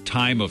 your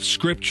time of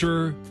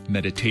scripture,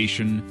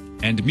 meditation,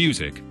 and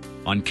music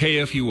on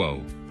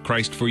KFUO,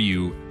 Christ for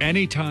you,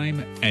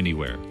 anytime,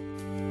 anywhere.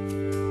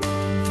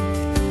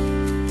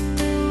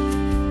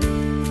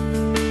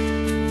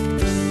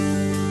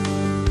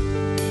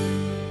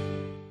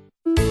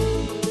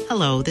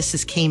 Hello, this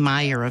is Kay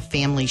Meyer of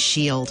Family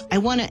Shield. I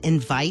want to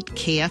invite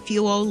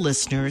KFUO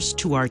listeners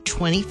to our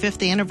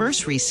 25th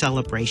anniversary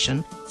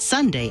celebration,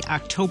 Sunday,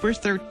 October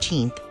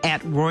 13th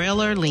at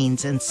Royal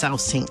Orleans in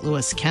South St.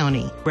 Louis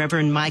County.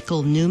 Reverend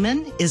Michael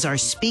Newman is our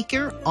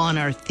speaker on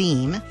our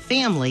theme,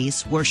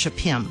 Families Worship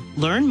Him.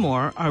 Learn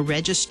more or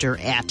register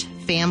at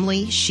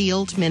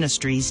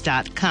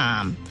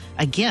FamilyShieldMinistries.com.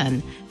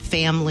 Again,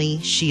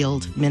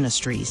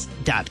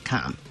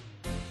 FamilyShieldMinistries.com.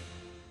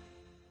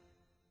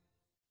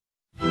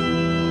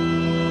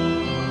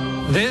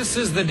 This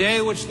is the day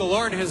which the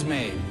Lord has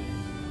made.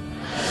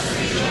 Let's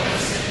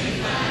rejoice and be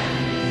glad.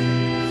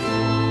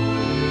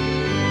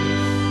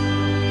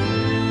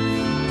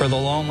 For the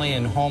lonely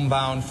and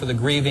homebound, for the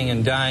grieving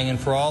and dying, and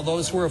for all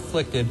those who are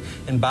afflicted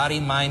in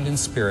body, mind, and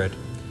spirit,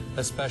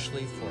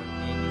 especially for...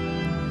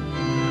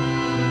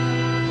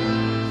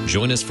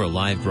 Join us for a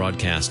live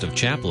broadcast of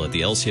Chapel at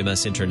the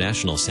LCMS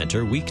International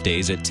Center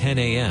weekdays at 10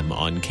 a.m.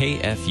 on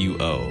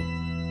KFUO.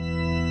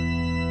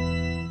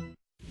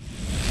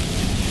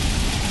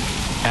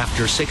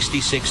 After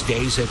 66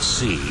 days at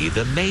sea,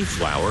 the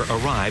Mayflower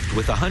arrived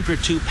with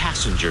 102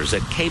 passengers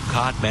at Cape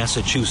Cod,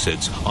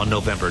 Massachusetts on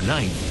November 9,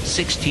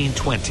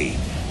 1620.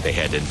 They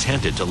had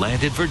intended to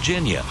land in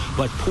Virginia,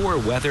 but poor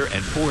weather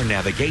and poor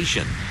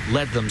navigation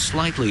led them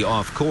slightly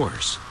off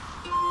course.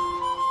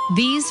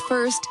 These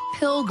first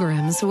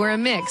pilgrims were a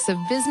mix of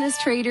business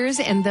traders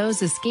and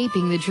those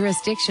escaping the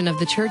jurisdiction of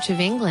the Church of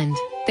England.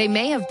 They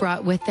may have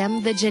brought with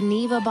them the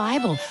Geneva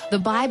Bible, the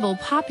Bible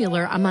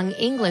popular among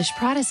English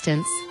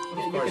Protestants.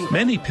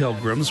 Many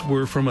pilgrims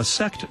were from a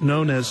sect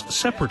known as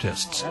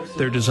Separatists.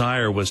 Their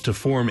desire was to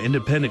form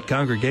independent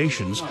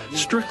congregations,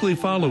 strictly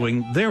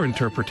following their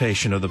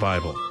interpretation of the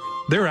Bible.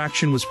 Their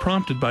action was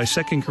prompted by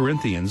 2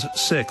 Corinthians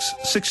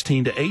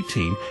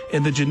 6:16-18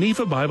 in the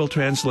Geneva Bible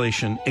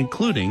translation,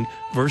 including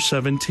verse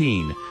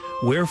 17,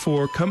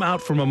 "Wherefore come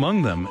out from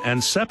among them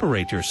and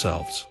separate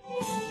yourselves."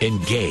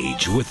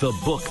 Engage with the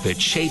book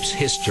that shapes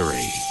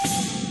history.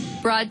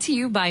 Brought to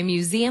you by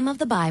Museum of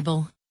the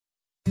Bible.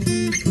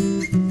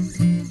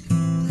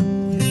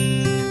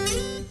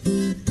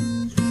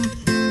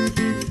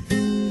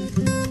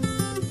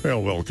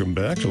 Well, welcome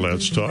back to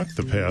Let's Talk.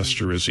 The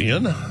pastor is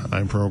in.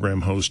 I'm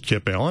program host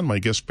Kip Allen. My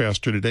guest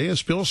pastor today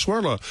is Bill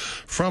Cwirla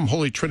from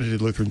Holy Trinity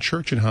Lutheran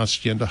Church in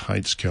Hacienda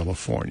Heights,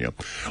 California.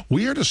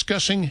 We are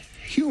discussing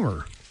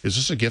humor. Is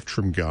this a gift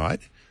from God?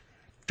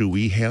 Do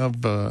we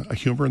have a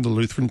humor in the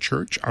Lutheran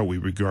Church? Are we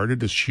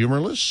regarded as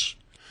humorless?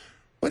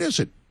 What is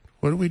it?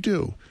 What do we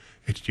do?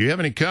 If you have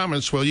any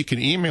comments, well, you can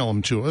email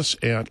them to us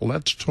at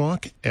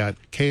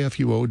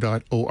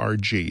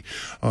letstalk@kfuo.org.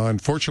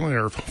 Unfortunately,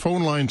 our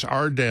phone lines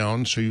are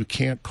down, so you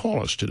can't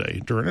call us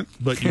today during it,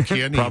 but you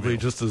can Probably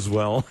email. just as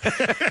well.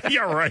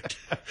 Yeah, right.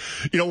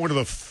 You know, one of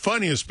the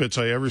funniest bits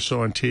I ever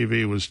saw on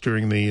TV was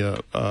during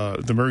the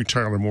Mary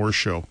Tyler Moore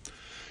show,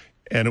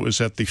 and it was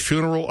at the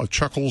funeral of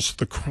Chuckles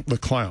the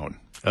Clown.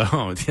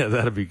 Oh, yeah,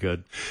 that'd be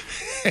good.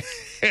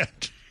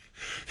 And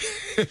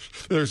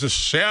there's a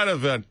sad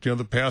event. You know,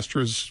 the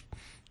pastor is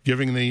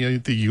giving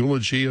the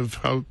eulogy of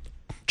how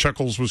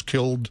Chuckles was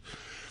killed.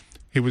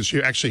 He was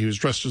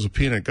dressed as a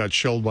peanut, got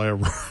shelled by a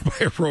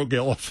rogue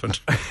elephant.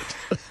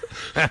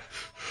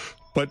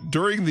 But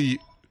during the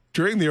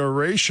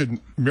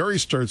oration, Mary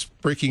starts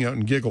breaking out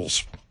in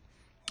giggles.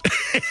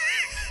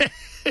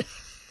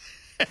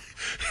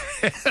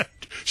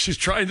 She's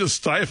trying to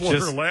stifle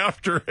her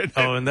laughter.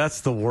 And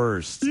that's the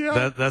worst.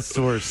 Yeah. That's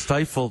the worst.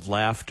 Stifled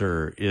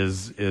laughter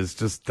is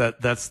just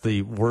that's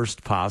the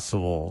worst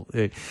possible.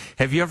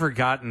 Have you ever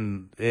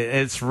gotten,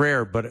 it's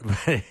rare, but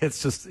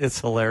it's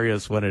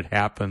hilarious when it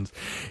happens,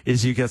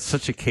 is you get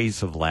such a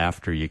case of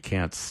laughter you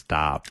can't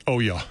stop. Oh,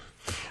 yeah.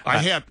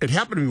 It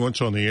happened to me once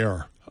on the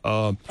air.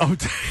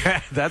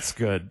 That's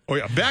good. Oh,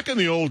 yeah. Back in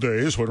the old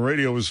days when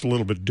radio was a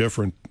little bit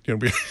different, you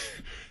know,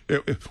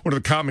 one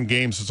of the common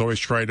games is always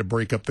trying to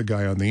break up the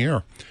guy on the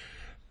air.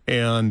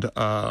 And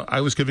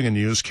I was giving a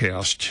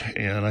newscast,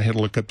 and I had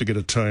to look up to get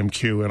a time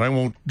cue. And I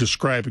won't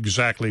describe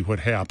exactly what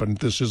happened.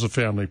 This is a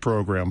family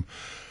program.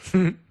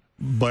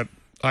 But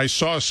I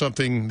saw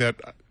something that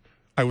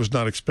I was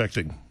not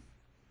expecting.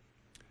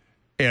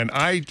 And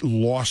I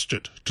lost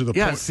it to the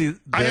point. See,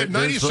 I had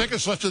 90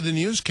 seconds left of the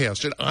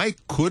newscast, and I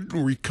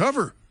couldn't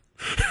recover.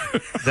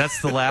 That's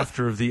the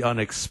laughter of the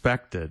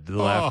unexpected,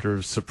 the laughter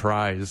of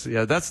surprise.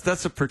 Yeah,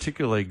 that's a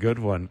particularly good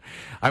one.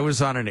 I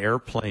was on an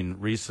airplane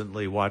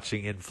recently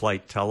watching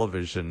in-flight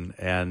television,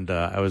 and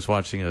I was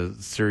watching a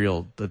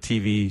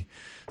TV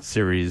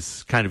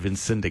series kind of in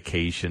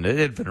syndication. It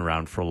had been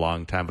around for a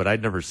long time, but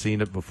I'd never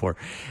seen it before.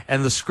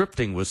 And the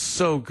scripting was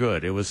so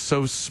good. It was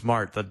so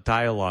smart. The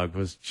dialogue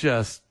was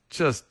just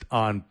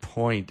on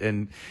point,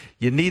 and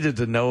you needed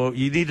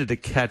to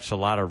catch a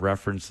lot of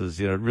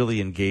references,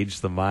 really engage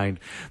the mind.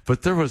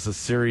 But there was a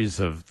series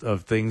of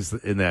things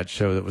in that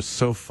show that was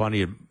so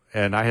funny,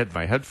 and I had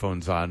my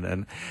headphones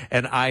on,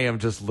 and I am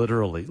just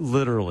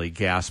literally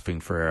gasping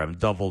for air. I'm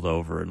doubled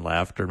over in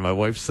laughter. And my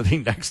wife's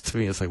sitting next to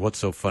me. It's like, what's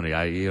so funny?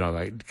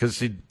 Because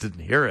she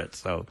didn't hear it.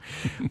 So,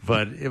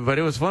 but it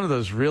was one of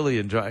those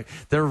really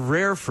they're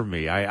rare for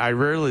me. I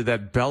rarely,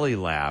 that belly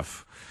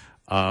laugh.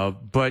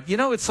 But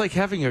it's like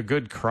having a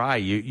good cry.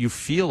 You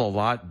feel a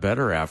lot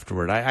better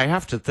afterward. I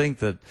have to think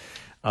that,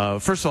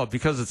 first of all,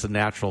 because it's a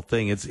natural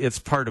thing, it's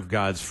part of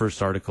God's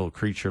first article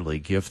creaturely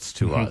gifts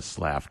to us,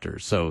 laughter.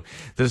 So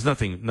there's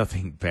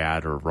nothing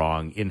bad or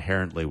wrong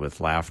inherently with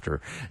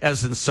laughter.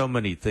 As in so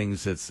many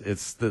things,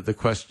 it's the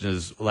question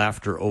is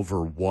laughter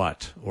over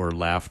what, or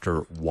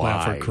laughter why?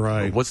 Laugh or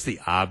cry. Or what's the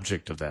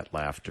object of that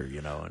laughter,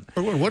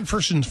 And one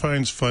person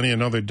finds funny,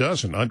 another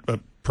doesn't. A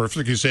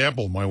perfect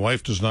example, my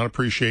wife does not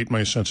appreciate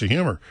my sense of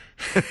humor.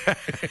 I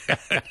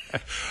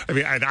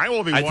mean, and I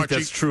will be watching. I think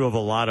that's true of a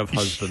lot of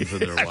husbands and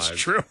their wives.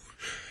 That's true.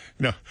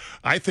 No,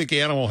 I think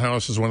Animal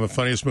House is one of the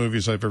funniest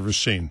movies I've ever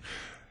seen.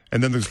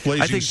 And then there's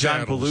Blazing Saddles.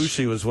 I think John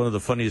Belushi was one of the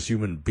funniest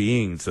human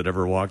beings that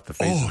ever walked the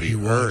face of the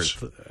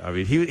earth. I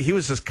mean, he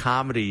was just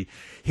comedy.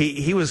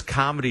 He was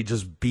comedy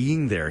just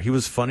being there. He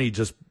was funny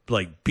just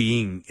like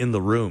being in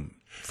the room.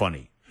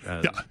 Funny.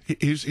 Yeah,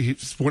 he's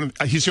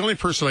the only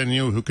person I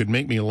knew who could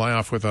make me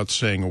laugh without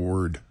saying a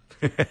word.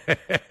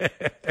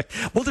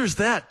 Well, there's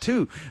that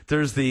too.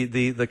 There's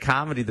the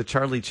comedy, the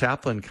Charlie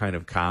Chaplin kind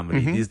of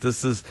comedy.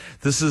 Mm-hmm.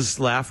 This is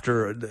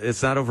laughter.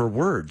 It's not over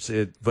words,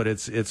 but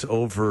it's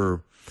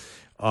over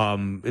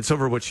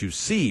what you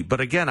see.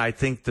 But again, I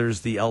think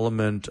there's the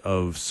element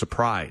of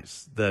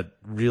surprise that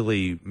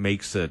really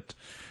makes it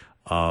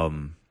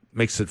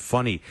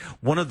funny.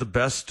 One of the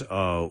best,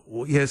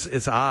 yes,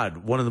 it's odd.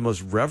 One of the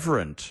most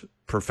reverent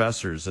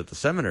professors at the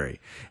seminary,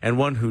 and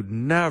one who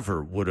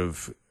never would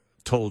have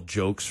told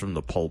jokes from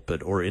the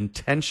pulpit or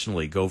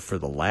intentionally go for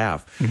the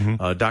laugh,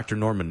 Dr.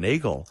 Norman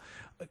Nagel,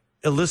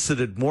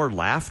 elicited more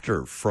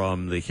laughter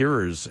from the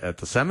hearers at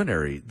the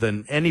seminary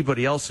than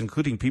anybody else,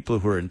 including people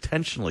who are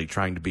intentionally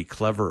trying to be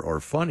clever or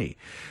funny.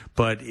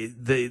 But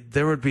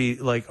there would be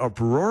like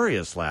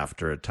uproarious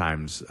laughter at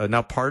times.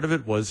 Now, part of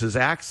it was his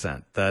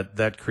accent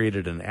that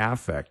created an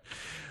affect,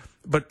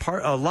 but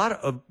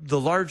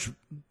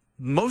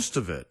most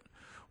of it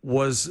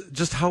was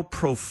just how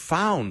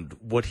profound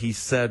what he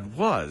said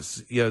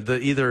was. You know,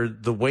 either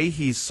the way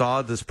he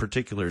saw this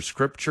particular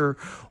scripture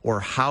or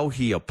how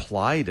he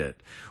applied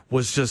it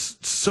was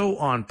just so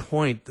on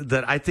point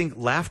that I think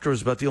laughter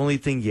was about the only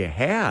thing you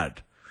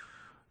had.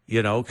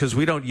 You know, because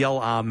we don't yell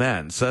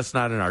amen, so that's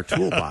not in our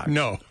toolbox.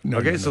 No.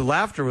 Okay, so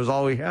laughter was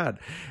all we had,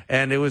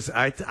 and it was.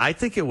 I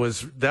think it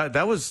was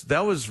that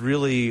was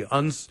really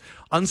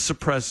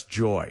unsuppressed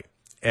joy.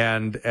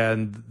 And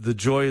the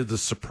joy of the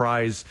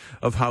surprise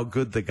of how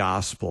good the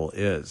gospel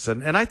is,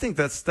 and I think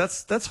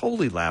that's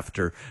holy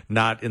laughter,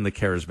 not in the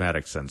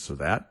charismatic sense of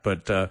that,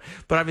 but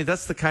I mean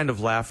that's the kind of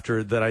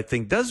laughter that I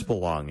think does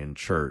belong in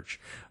church,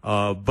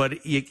 but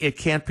it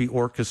can't be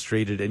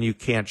orchestrated and you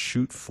can't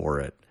shoot for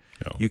it.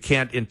 No. You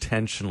can't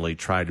intentionally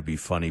try to be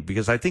funny,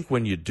 because I think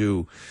when you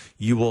do,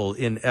 you will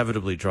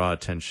inevitably draw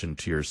attention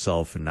to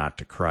yourself and not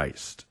to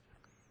Christ.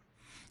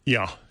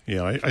 Yeah,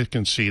 I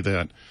can see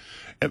that.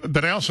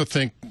 But I also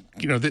think,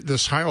 you know,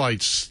 this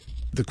highlights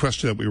the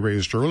question that we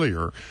raised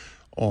earlier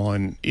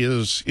on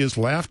is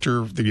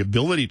laughter, the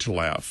ability to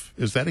laugh,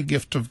 is that a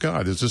gift of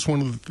God? Is this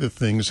one of the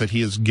things that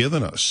he has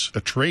given us,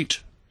 a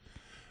trait?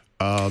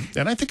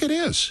 And I think it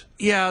is.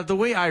 Yeah, the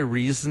way I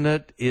reason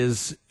it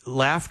is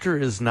laughter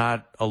is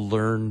not a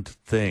learned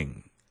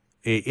thing.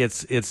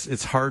 It's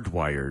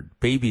hardwired.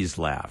 Babies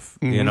laugh.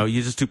 Mm-hmm. You know,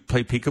 you just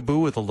play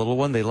peekaboo with a little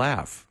one, they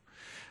laugh.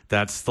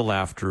 That's the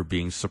laughter of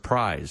being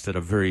surprised at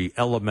a very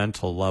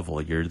elemental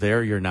level. You're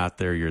there, you're not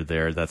there, you're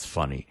there. That's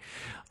funny.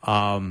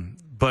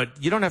 But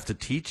you don't have to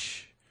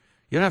teach.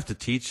 You don't have to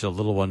teach a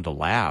little one to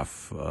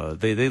laugh.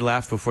 They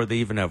laugh before they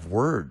even have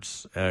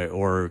words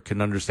or can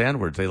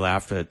understand words. They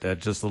laugh at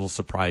just little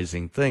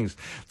surprising things.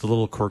 The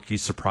little quirky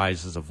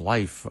surprises of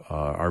life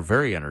are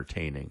very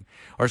entertaining.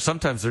 Or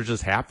sometimes they're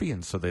just happy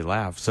and so they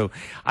laugh. So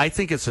I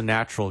think it's a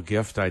natural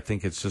gift. I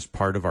think it's just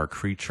part of our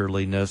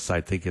creatureliness. I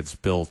think it's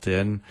built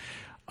in.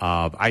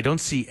 I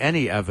don't see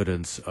any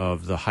evidence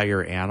of the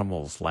higher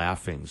animals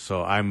laughing.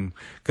 So I'm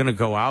going to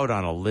go out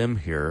on a limb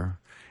here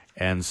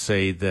and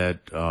say that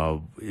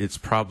it's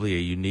probably a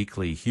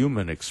uniquely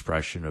human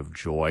expression of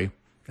joy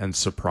and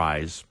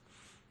surprise.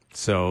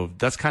 So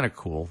that's kind of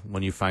cool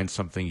when you find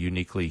something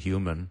uniquely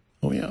human.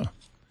 Oh yeah.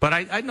 But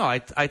I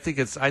think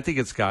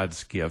it's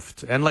God's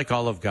gift, and like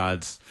all of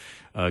God's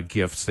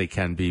gifts, they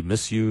can be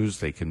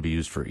misused. They can be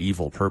used for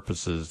evil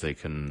purposes. They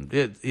can,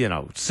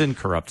 sin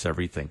corrupts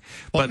everything.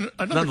 But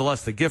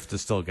nonetheless, the gift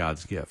is still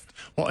God's gift.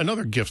 Well,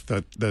 another gift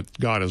that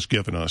God has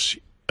given us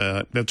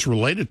that's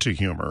related to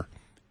humor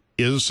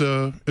is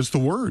the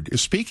word, is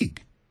speaking.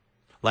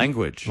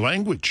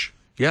 Language.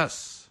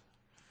 Yes.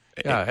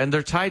 Yeah, and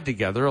they're tied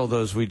together,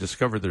 although as we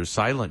discovered, there's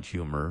silent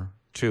humor,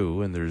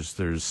 too, and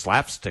there's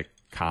slapstick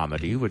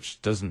comedy,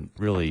 which doesn't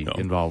really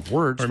involve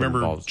words. I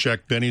remember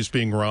Jack Benny's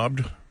being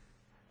robbed.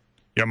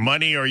 Your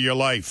money or your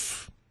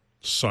life?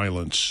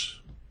 Silence.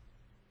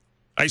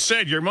 I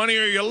said, your money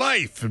or your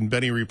life? And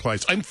Benny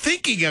replies, I'm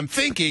thinking.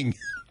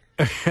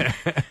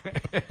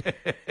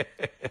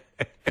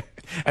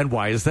 And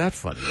why is that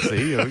funny?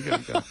 See?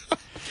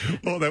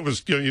 Well, that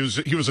was, he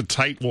was a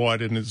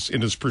tightwad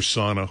in his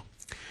persona.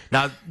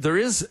 Now, there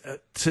is...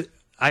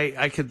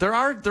 there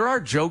are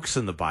jokes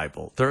in the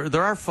Bible.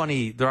 There are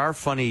funny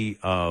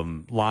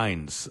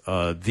lines.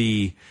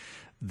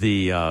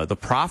 The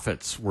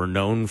prophets were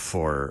known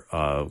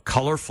for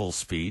colorful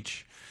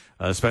speech,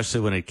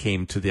 especially when it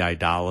came to the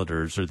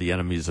idolaters or the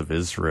enemies of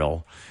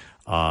Israel.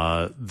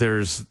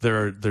 There's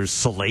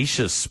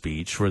salacious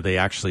speech where they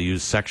actually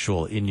use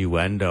sexual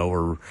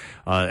innuendo,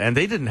 and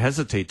they didn't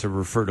hesitate to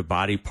refer to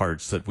body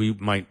parts that we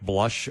might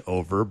blush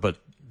over, but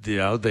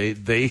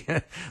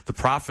the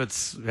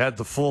prophets had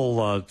the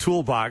full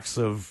toolbox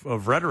of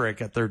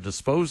rhetoric at their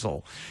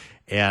disposal,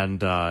 and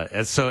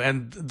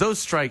those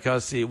strike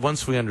us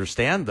once we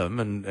understand them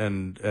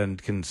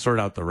and can sort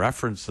out the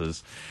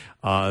references.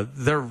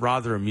 They're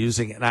rather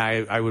amusing, and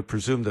I would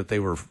presume that they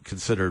were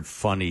considered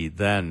funny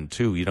then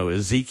too.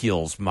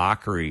 Ezekiel's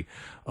mockery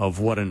of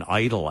what an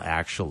idol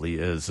actually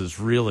is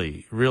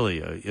really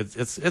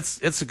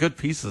it's a good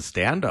piece of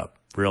stand-up,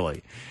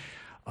 really.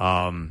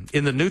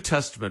 In the New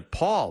Testament,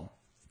 Paul,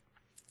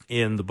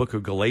 in the book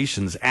of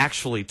Galatians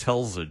actually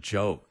tells a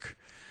joke.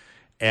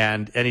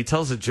 And he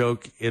tells a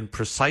joke in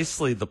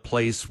precisely the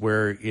place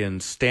where in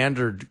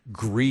standard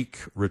Greek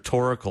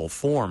rhetorical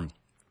form,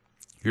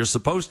 you're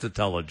supposed to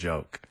tell a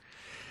joke.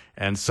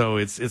 And so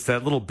it's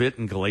that little bit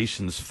in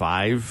Galatians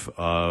 5,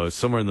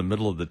 somewhere in the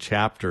middle of the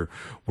chapter,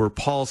 where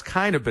Paul's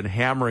kind of been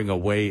hammering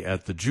away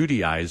at the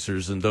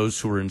Judaizers and those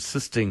who were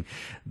insisting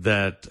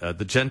that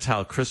the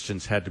Gentile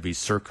Christians had to be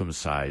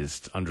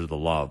circumcised under the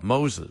law of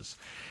Moses.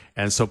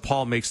 And so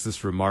Paul makes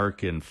this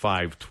remark in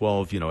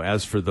 5:12,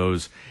 as for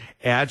those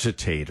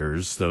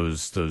agitators,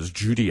 those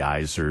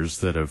Judaizers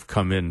that have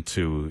come in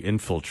to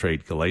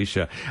infiltrate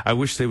Galatia, I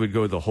wish they would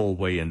go the whole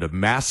way and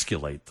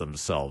emasculate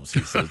themselves,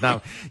 he says.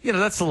 Now,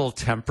 that's a little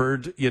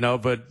tempered,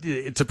 but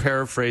to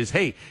paraphrase,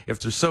 hey, if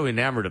they're so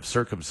enamored of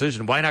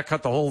circumcision, why not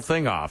cut the whole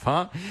thing off,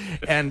 huh?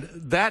 And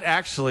that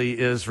actually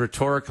is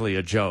rhetorically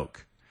a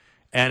joke.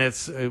 And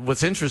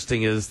what's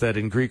interesting is that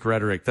in Greek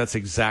rhetoric, that's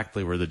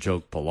exactly where the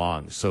joke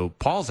belongs. So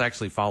Paul's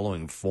actually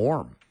following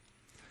form.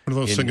 One of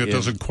those things that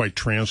doesn't quite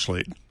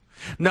translate.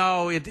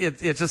 No, it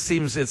just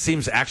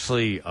seems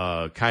actually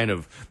kind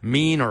of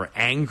mean or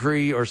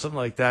angry or something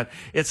like that.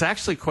 It's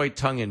actually quite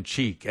tongue in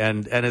cheek,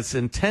 and it's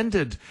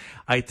intended,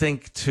 I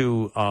think,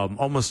 to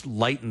almost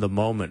lighten the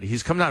moment.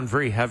 He's come down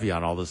very heavy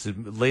on all this. He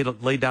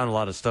laid down a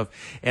lot of stuff,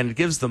 and it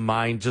gives the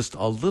mind just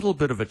a little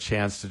bit of a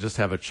chance to just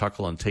have a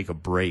chuckle and take a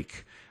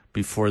break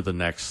before the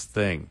next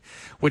thing,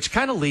 which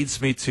kind of leads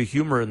me to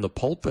humor in the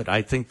pulpit.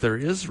 I think there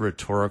is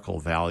rhetorical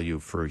value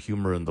for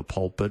humor in the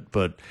pulpit,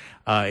 but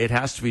it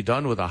has to be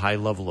done with a high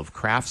level of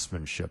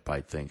craftsmanship,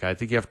 I think. I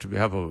think you have to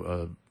have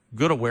a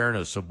good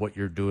awareness of what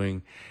you're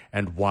doing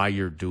and why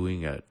you're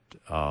doing it.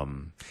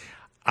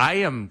 I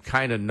am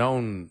kind of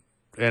known,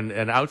 and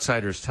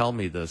outsiders tell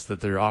me this,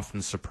 that they're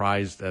often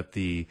surprised at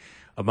the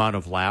amount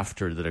of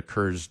laughter that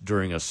occurs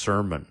during a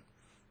sermon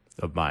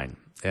of mine.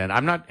 And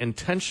I'm not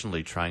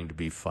intentionally trying to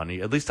be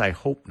funny. At least I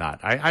hope not.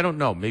 I don't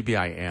know. Maybe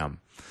I am.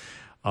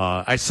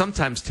 I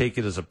sometimes take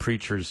it as a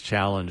preacher's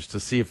challenge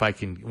to see if I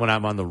can, when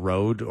I'm on the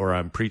road or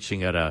I'm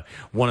preaching at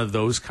one of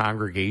those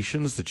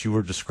congregations that you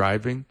were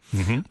describing,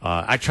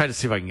 I try to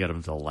see if I can get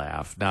them to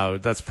laugh. Now,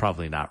 that's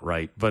probably not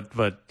right. But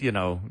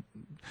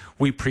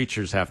we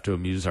preachers have to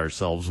amuse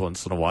ourselves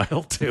once in a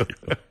while too.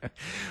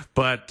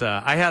 But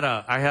I had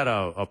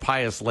a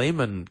pious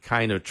layman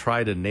kind of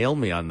try to nail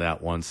me on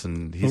that once,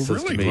 and he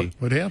says to me,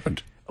 "What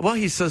happened?" Well,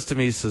 he says to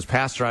me,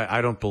 Pastor,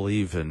 I don't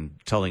believe in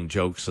telling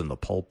jokes in the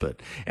pulpit.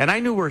 And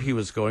I knew where he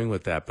was going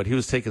with that, but he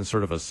was taking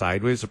sort of a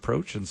sideways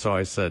approach. And so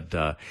I said,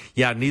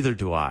 yeah, neither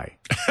do I.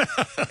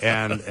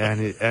 and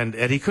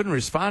he couldn't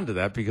respond to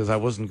that because I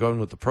wasn't going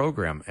with the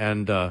program.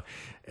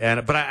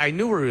 But I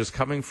knew where he was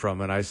coming from.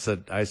 And I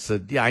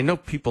said, yeah, I know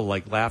people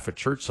laugh at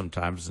church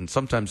sometimes, and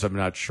sometimes I'm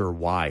not sure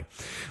why.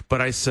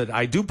 But I said,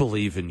 I do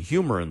believe in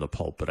humor in the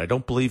pulpit. I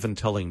don't believe in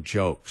telling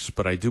jokes,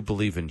 but I do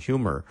believe in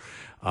humor.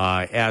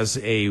 As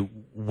a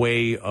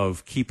way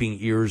of keeping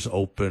ears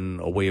open,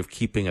 a way of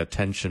keeping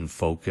attention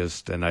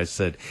focused. And I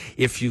said,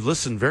 if you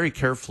listen very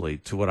carefully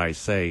to what I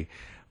say,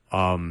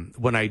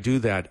 when I do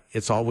that,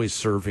 it's always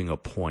serving a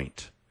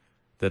point.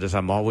 It's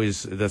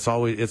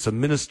a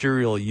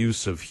ministerial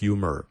use of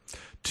humor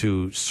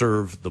to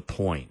serve the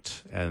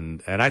point.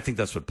 And I think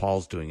that's what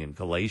Paul's doing in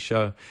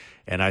Galatia.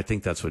 And I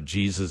think that's what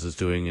Jesus is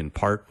doing in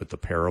part with the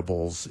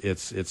parables.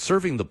 It's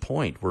serving the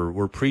point.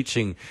 We're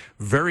preaching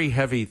very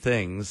heavy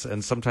things,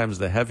 and sometimes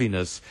the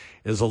heaviness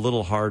is a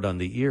little hard on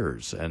the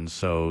ears. And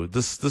so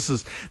this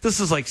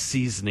is like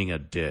seasoning a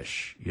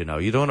dish. You don't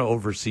want to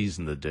over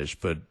season the dish,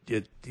 but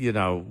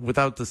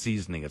without the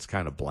seasoning, it's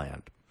kind of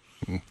bland.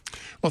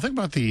 Well, think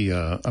about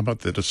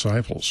the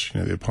disciples,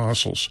 the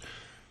apostles.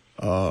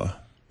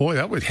 Boy,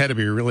 that had to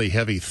be a really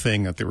heavy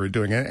thing that they were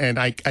doing, and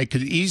I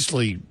could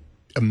easily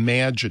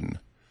imagine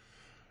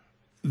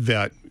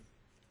that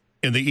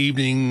in the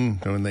evening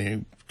when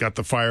they got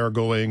the fire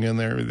going and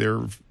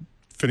they're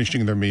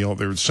finishing their meal,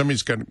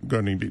 somebody's going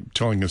to be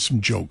telling us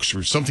some jokes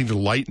or something to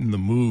lighten the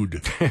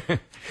mood.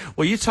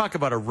 Well, you talk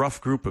about a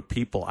rough group of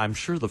people. I'm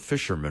sure the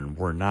fishermen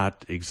were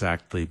not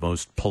exactly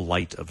most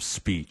polite of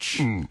speech.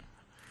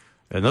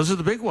 And those are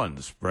the big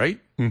ones, right?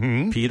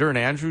 Mm-hmm. Peter and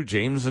Andrew,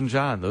 James and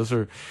John.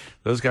 Those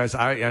guys.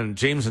 And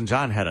James and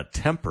John had a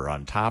temper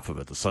on top of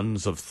it. The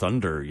sons of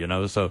thunder,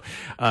 So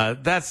I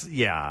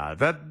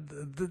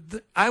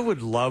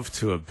would love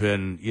to have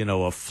been,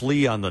 a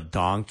flea on the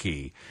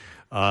donkey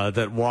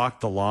that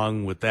walked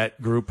along with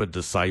that group of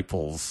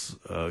disciples.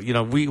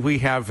 We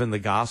have in the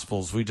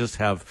Gospels, we just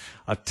have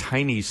a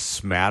tiny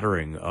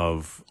smattering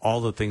of all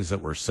the things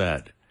that were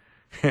said.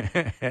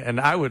 And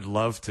I would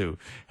love to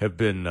have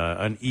been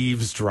an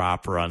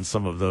eavesdropper on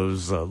some of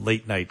those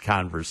late night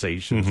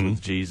conversations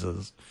with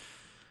Jesus.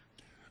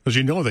 As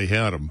they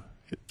had him.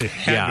 They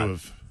had to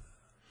have.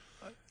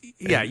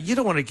 Yeah, you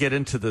don't want to get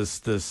into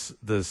this.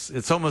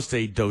 It's almost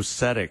a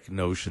docetic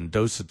notion.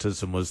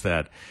 Docetism was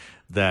that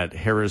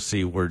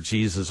heresy where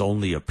Jesus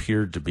only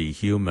appeared to be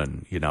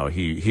human.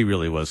 He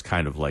really was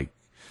kind of like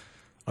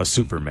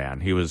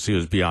Superman. He was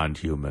beyond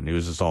human. He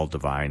was just all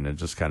divine and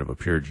just kind of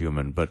appeared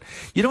human. But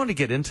you don't want to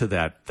get into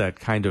that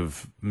kind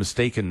of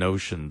mistaken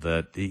notion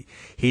that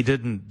he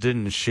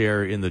didn't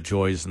share in the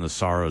joys and the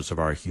sorrows of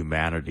our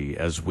humanity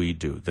as we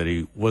do. That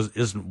he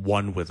isn't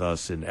one with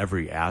us in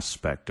every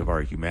aspect of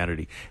our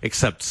humanity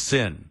except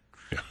sin.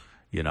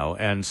 Yeah.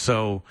 And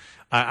so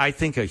I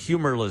think a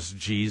humorless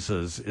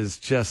Jesus is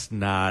just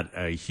not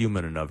a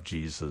human enough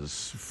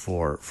Jesus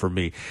for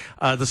me.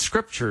 The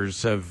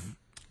scriptures have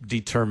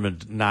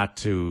determined not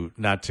to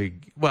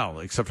well,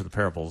 except for the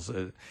parables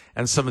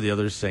and some of the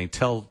others saying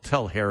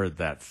tell Herod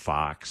that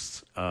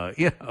fox.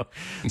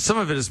 Some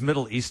of it is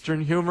Middle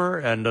Eastern humor,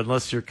 and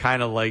unless you're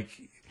kind of like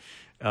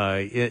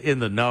in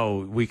the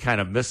know, we kind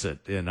of miss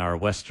it in our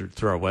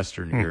through our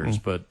Western ears.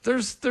 But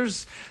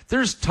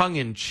there's tongue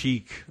in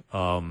cheek.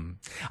 I'll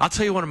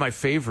tell you one of my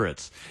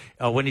favorites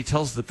when he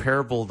tells the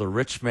parable of the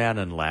rich man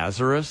and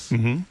Lazarus.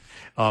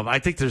 I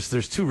think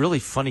there's two really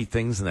funny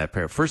things in that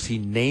parable. First, he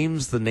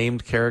names the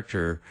named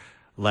character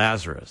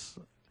Lazarus,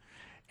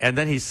 and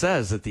then he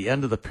says at the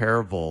end of the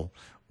parable,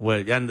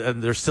 and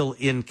they're still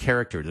in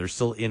character, they're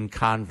still in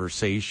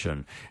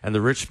conversation, and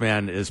the rich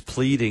man is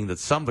pleading that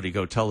somebody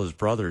go tell his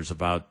brothers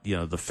about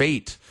the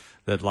fate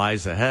that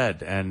lies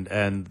ahead,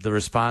 and the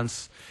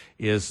response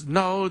is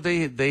no,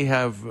 they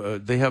have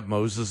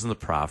Moses and the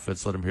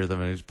prophets, let them hear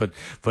them, but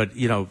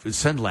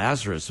send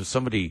Lazarus. If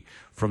somebody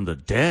from the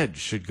dead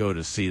should go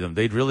to see them,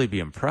 they'd really be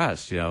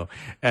impressed, and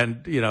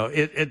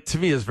it to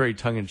me is very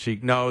tongue in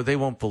cheek. No, they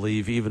won't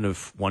believe even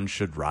if one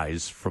should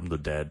rise from the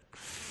dead.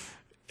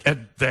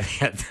 And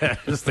that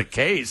is the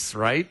case,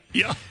 right?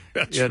 Yeah,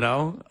 that's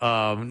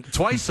right.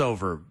 Twice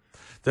over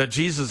that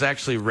Jesus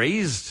actually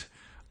raised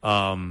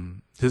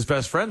his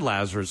best friend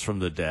Lazarus from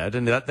the dead,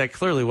 and that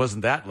clearly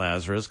wasn't that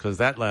Lazarus, because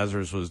that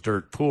Lazarus was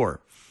dirt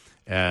poor,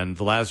 and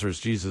the Lazarus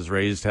Jesus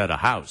raised had a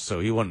house, so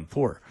he wasn't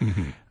poor.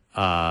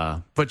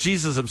 But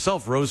Jesus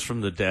himself rose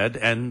from the dead,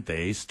 and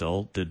they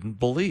still didn't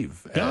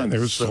believe. Yeah, and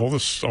there's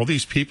all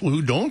these people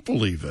who don't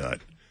believe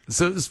that.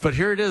 So, but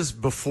here it is,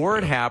 before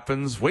it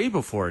happens, way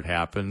before it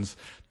happens,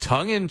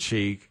 tongue in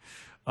cheek,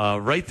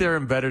 right there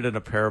embedded in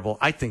a parable.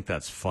 I think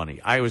that's funny.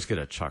 I always get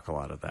a chuckle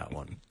out of that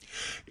one.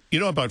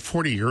 About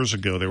 40 years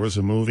ago, there was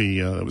a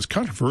movie that was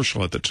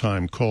controversial at the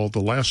time called The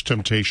Last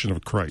Temptation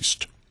of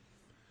Christ.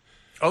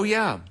 Oh,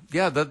 yeah.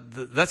 Yeah,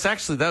 that's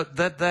actually,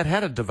 that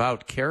had a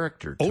devout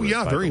character to it. Oh,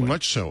 yeah, very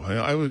much so.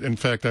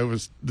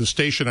 The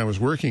station I was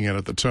working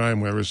at the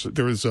time,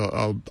 there was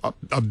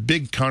a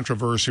big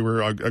controversy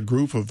where a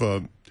group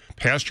of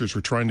pastors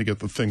were trying to get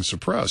the thing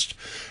suppressed.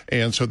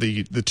 And so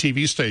the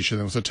TV station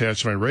that was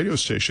attached to my radio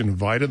station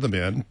invited them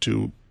in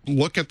to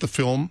look at the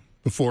film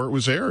before it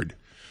was aired.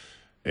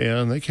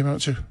 And they came out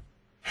and said,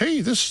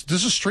 hey, this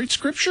is straight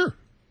scripture.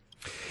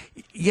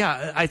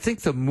 Yeah, I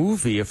think the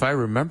movie, if I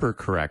remember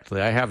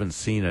correctly, I haven't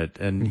seen it.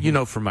 And,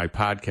 from my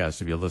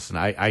podcast, if you listen,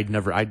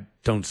 I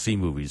don't see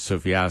movies. So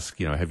if you ask,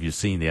 have you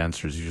seen, the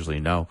answer is usually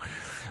no.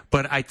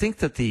 But I think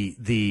that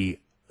the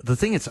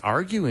thing it's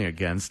arguing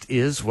against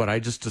is what I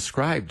just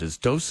described as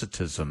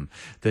docetism,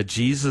 that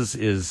Jesus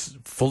is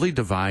fully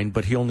divine,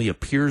 but he only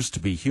appears to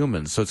be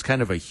human. So it's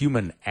kind of a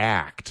human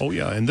act. Oh,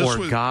 yeah. And this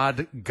or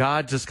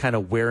God just kind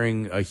of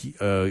wearing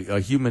a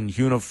human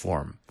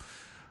uniform.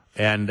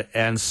 And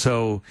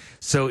so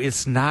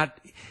it's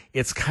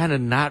kind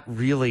of not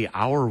really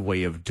our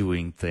way of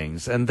doing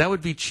things. And that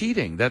would be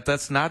cheating.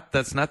 That's not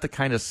the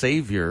kind of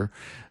savior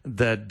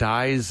that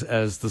dies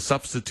as the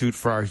substitute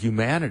for our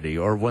humanity,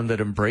 or one that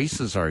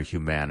embraces our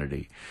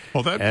humanity.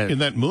 Well, in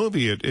that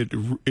movie,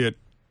 it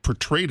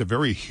portrayed a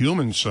very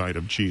human side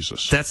of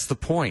Jesus. That's the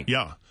point.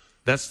 Yeah.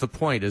 That's the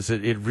point, is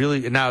it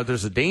really, now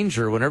there's a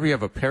danger whenever you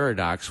have a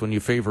paradox, when you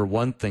favor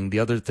one thing, the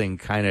other thing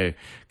kind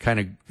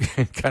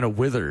of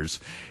withers.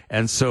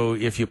 And so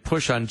if you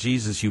push on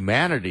Jesus'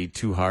 humanity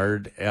too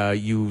hard,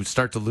 you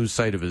start to lose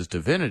sight of his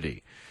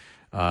divinity.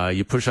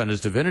 You push on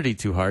his divinity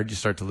too hard, you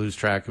start to lose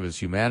track of his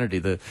humanity.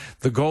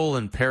 The goal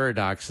in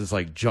paradox is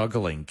like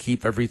juggling,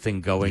 keep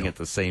everything going at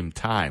the same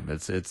time.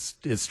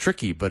 It's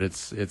tricky, but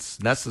it's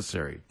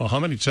necessary. Well, how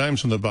many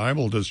times in the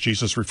Bible does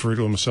Jesus refer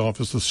to himself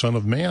as the Son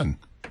of Man?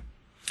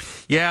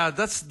 Yeah,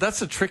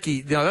 that's a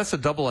tricky, that's a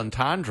double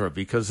entendre,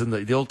 because in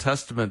the Old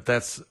Testament,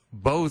 that's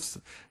both,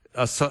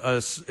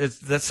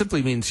 that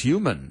simply means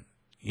human,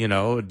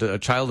 a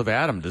child of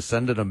Adam,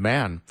 descendant of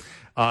man.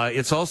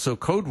 It's also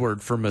code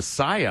word for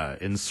Messiah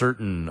in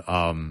certain,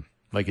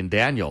 like in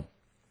Daniel.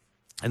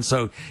 And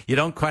so you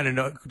don't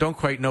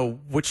quite know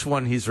which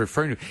one he's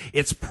referring to.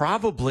 It's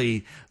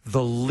probably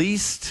the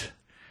least,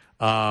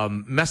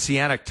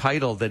 messianic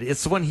title that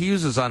it's the one he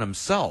uses on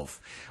himself.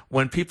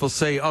 When people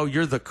say, oh,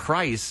 you're the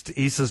Christ,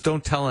 he says,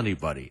 don't tell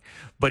anybody.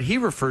 But he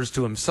refers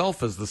to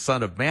himself as the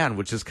Son of Man,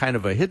 which is kind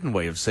of a hidden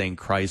way of saying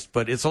Christ,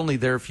 but it's only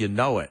there if you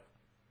know it.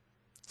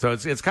 So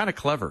it's kind of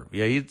clever.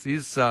 Yeah, he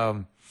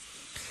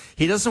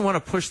doesn't want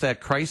to push that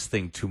Christ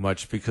thing too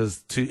much,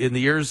 because in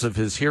the ears of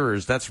his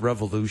hearers, that's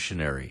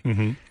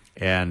revolutionary.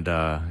 And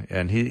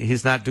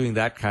he's not doing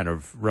that kind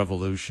of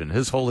revolution.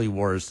 His holy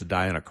war is to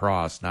die on a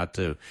cross, not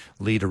to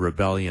lead a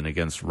rebellion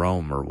against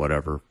Rome or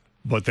whatever.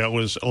 But that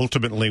was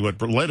ultimately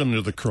what led him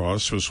to the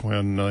cross, was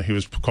when he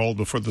was called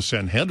before the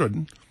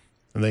Sanhedrin,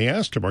 and they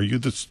asked him, "Are you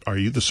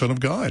the Son of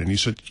God?" And he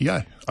said,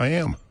 "Yeah, I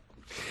am."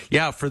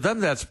 Yeah, for them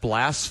that's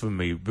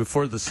blasphemy.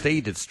 Before the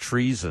state, it's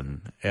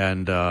treason,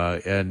 and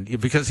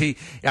because he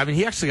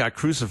actually got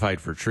crucified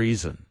for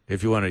treason.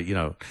 If you want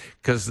to,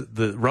 because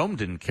the Rome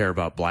didn't care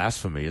about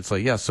blasphemy. It's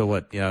like, yeah, so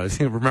what?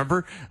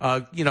 Remember,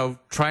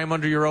 try him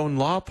under your own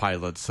law.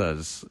 Pilate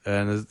says,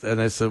 and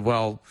they said,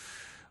 well,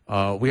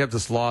 we have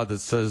this law that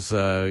says,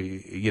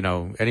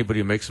 anybody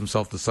who makes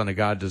himself the Son of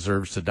God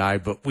deserves to die,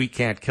 but we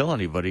can't kill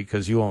anybody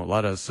because you won't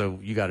let us, so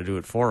you got to do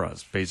it for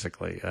us,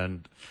 basically,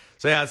 and.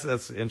 So yeah,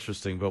 that's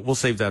interesting, but we'll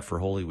save that for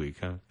Holy Week,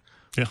 huh?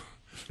 Yeah,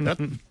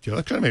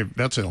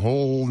 that's a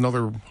whole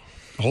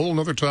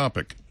nother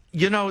topic.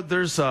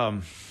 There's a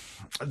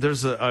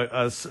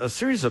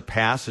series of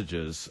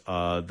passages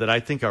that I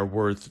think are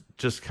worth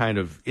just kind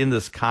of in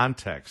this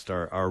context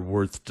are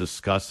worth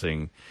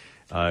discussing,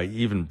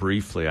 even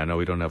briefly. I know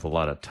we don't have a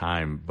lot of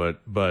time, but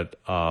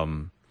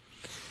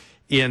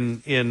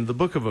in the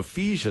book of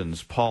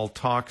Ephesians, Paul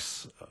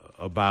talks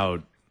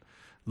about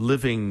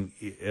living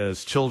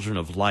as children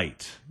of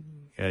light.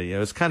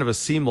 It's kind of a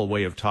seminal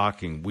way of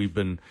talking. We've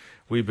been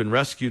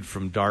rescued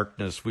from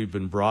darkness. We've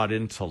been brought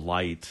into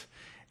light,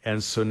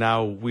 and so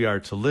now we are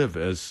to live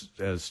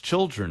as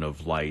children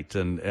of light.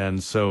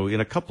 And so,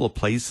 in a couple of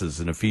places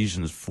in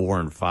Ephesians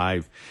 4 and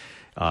 5,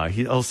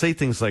 he'll say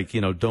things like,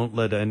 don't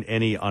let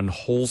any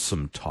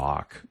unwholesome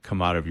talk come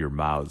out of your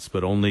mouths,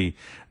 but only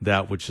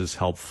that which is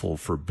helpful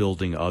for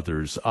building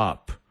others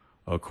up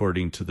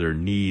according to their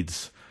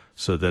needs,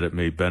 so that it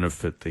may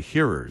benefit the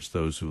hearers,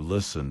 those who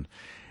listen.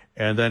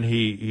 And then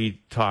he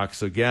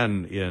talks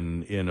again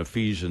in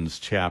Ephesians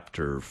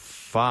chapter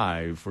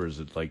 5, or is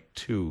it like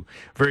 2?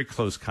 Very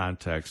close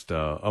context.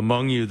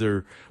 Among you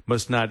there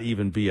must not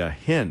even be a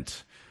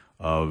hint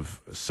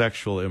of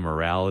sexual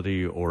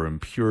immorality or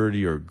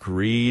impurity or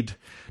greed,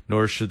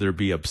 nor should there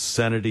be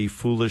obscenity,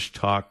 foolish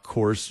talk,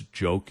 coarse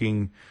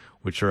joking,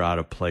 which are out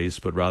of place,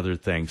 but rather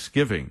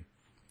thanksgiving.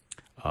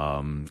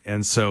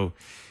 And so,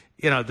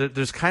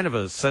 there's kind of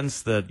a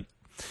sense that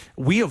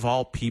we of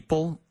all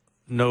people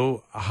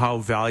know how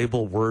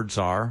valuable words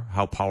are,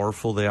 how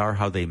powerful they are,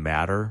 how they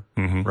matter,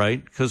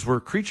 right? Because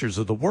we're creatures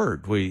of the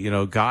Word.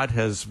 God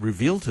has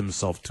revealed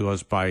himself to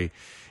us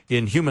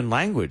in human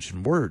language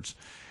and words.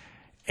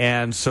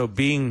 And so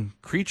being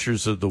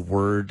creatures of the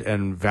Word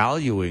and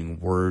valuing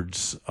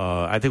words,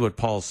 I think what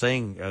Paul's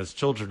saying, as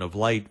children of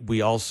light,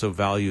 we also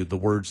value the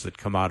words that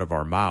come out of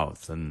our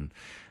mouth. And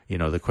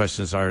the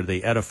question is, are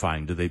they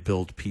edifying? Do they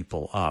build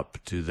people up?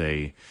 Do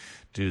they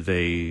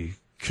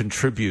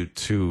contribute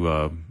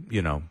to,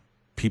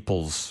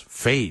 people's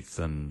faith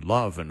and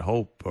love and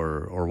hope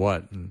or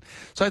what? And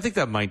so I think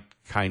that might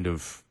kind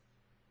of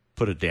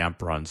put a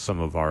damper on some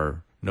of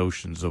our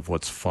notions of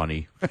what's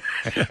funny.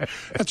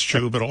 That's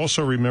true, but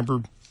also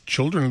remember,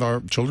 children are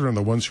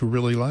the ones who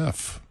really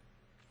laugh.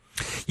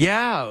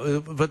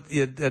 Yeah, but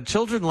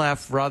children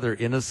laugh rather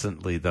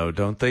innocently, though,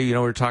 don't they?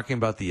 We're talking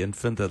about the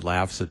infant that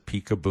laughs at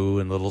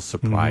peekaboo and little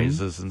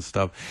surprises and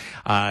stuff.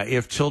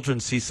 If children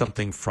see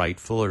something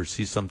frightful or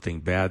see something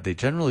bad, they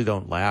generally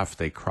don't laugh.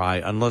 They cry,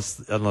 unless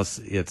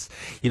it's,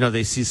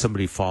 they see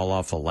somebody fall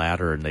off a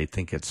ladder and they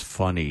think it's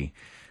funny,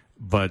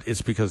 but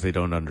it's because they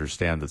don't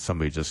understand that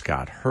somebody just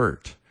got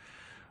hurt.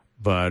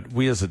 But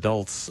we as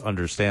adults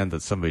understand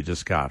that somebody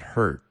just got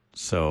hurt.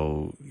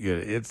 So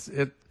it's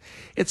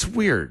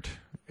weird.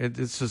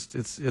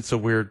 It's a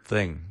weird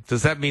thing.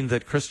 Does that mean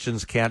that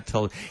Christians can't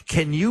tell?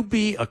 Can you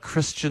be a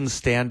Christian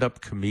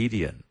stand-up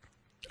comedian?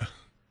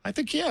 I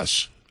think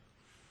yes.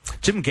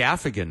 Jim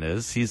Gaffigan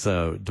is. He's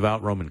a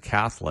devout Roman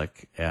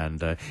Catholic,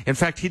 and in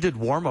fact, he did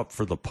warm-up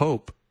for the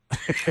Pope.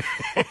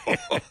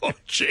 Oh,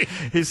 gee.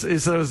 He said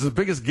it was the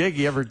biggest gig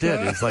he ever did.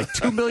 It's like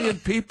 2 million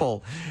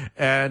people,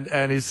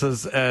 and he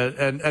says,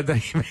 and then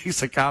he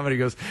makes a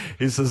comment.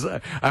 He says,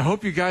 I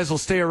hope you guys will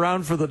stay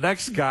around for the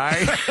next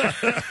guy.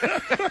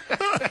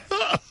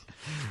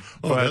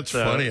 That's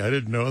funny. I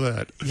didn't know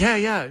that.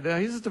 Yeah.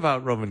 He's a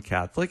devout Roman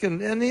Catholic,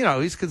 and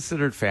he's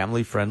considered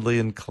family friendly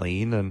and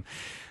clean,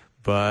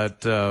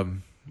 but.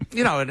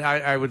 And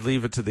I would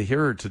leave it to the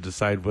hearer to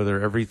decide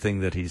whether everything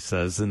that he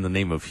says in the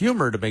name of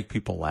humor to make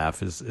people laugh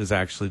does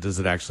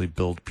it actually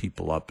build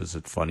people up? Is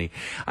it funny?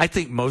 I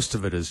think most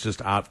of it is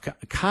just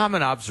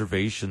common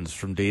observations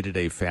from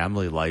day-to-day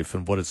family life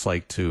and what it's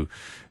like to,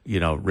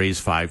 raise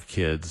 5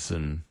 kids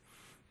and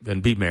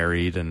be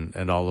married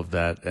and all of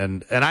that.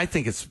 And I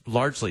think it's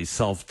largely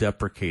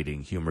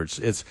self-deprecating humor.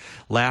 It's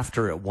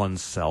laughter at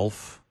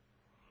oneself.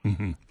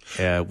 Mm-hmm.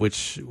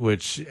 Which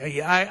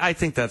I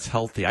think that's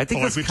healthy. I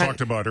think like we talked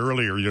about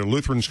earlier,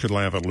 Lutherans could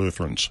laugh at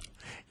Lutherans.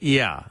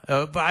 Yeah,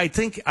 but I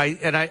think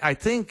and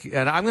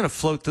I'm going to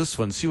float this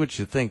one, see what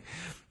you think.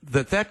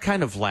 That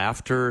kind of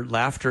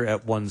laughter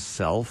at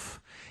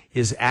oneself,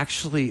 is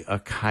actually a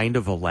kind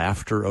of a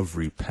laughter of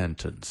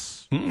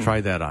repentance.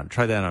 Try that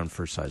on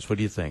for size. What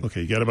do you think?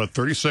 Okay, you got about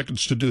 30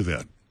 seconds to do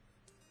that.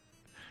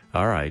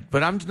 All right,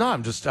 but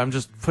I'm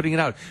just putting it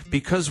out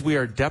because we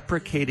are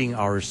deprecating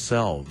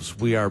ourselves.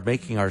 We are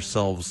making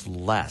ourselves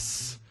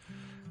less.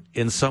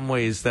 In some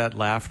ways, that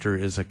laughter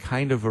is a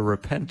kind of a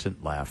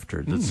repentant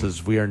laughter that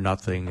says we are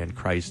nothing and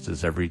Christ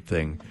is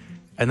everything,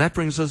 and that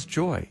brings us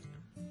joy.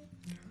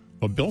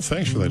 Well, Bill,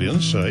 thanks for that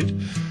insight,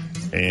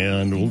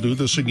 and we'll do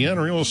this again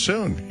real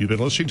soon. You've been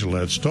listening to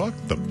Let's Talk.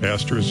 The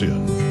Pastor is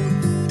in.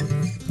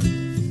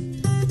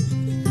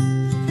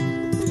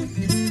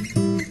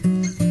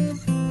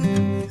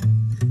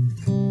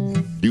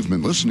 You've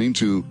been listening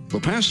to The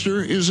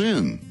Pastor is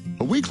In,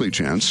 a weekly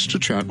chance to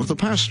chat with the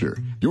pastor.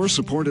 Your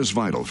support is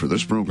vital for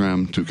this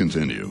program to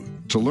continue.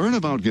 To learn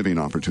about giving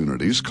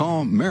opportunities,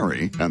 call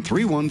Mary at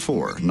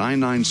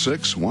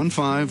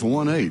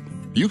 314-996-1518.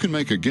 You can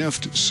make a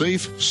gift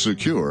safe,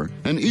 secure,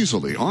 and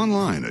easily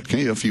online at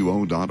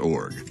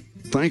kfuo.org.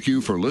 Thank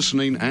you for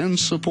listening and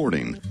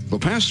supporting The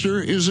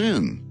Pastor is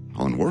In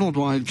on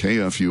Worldwide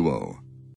KFUO.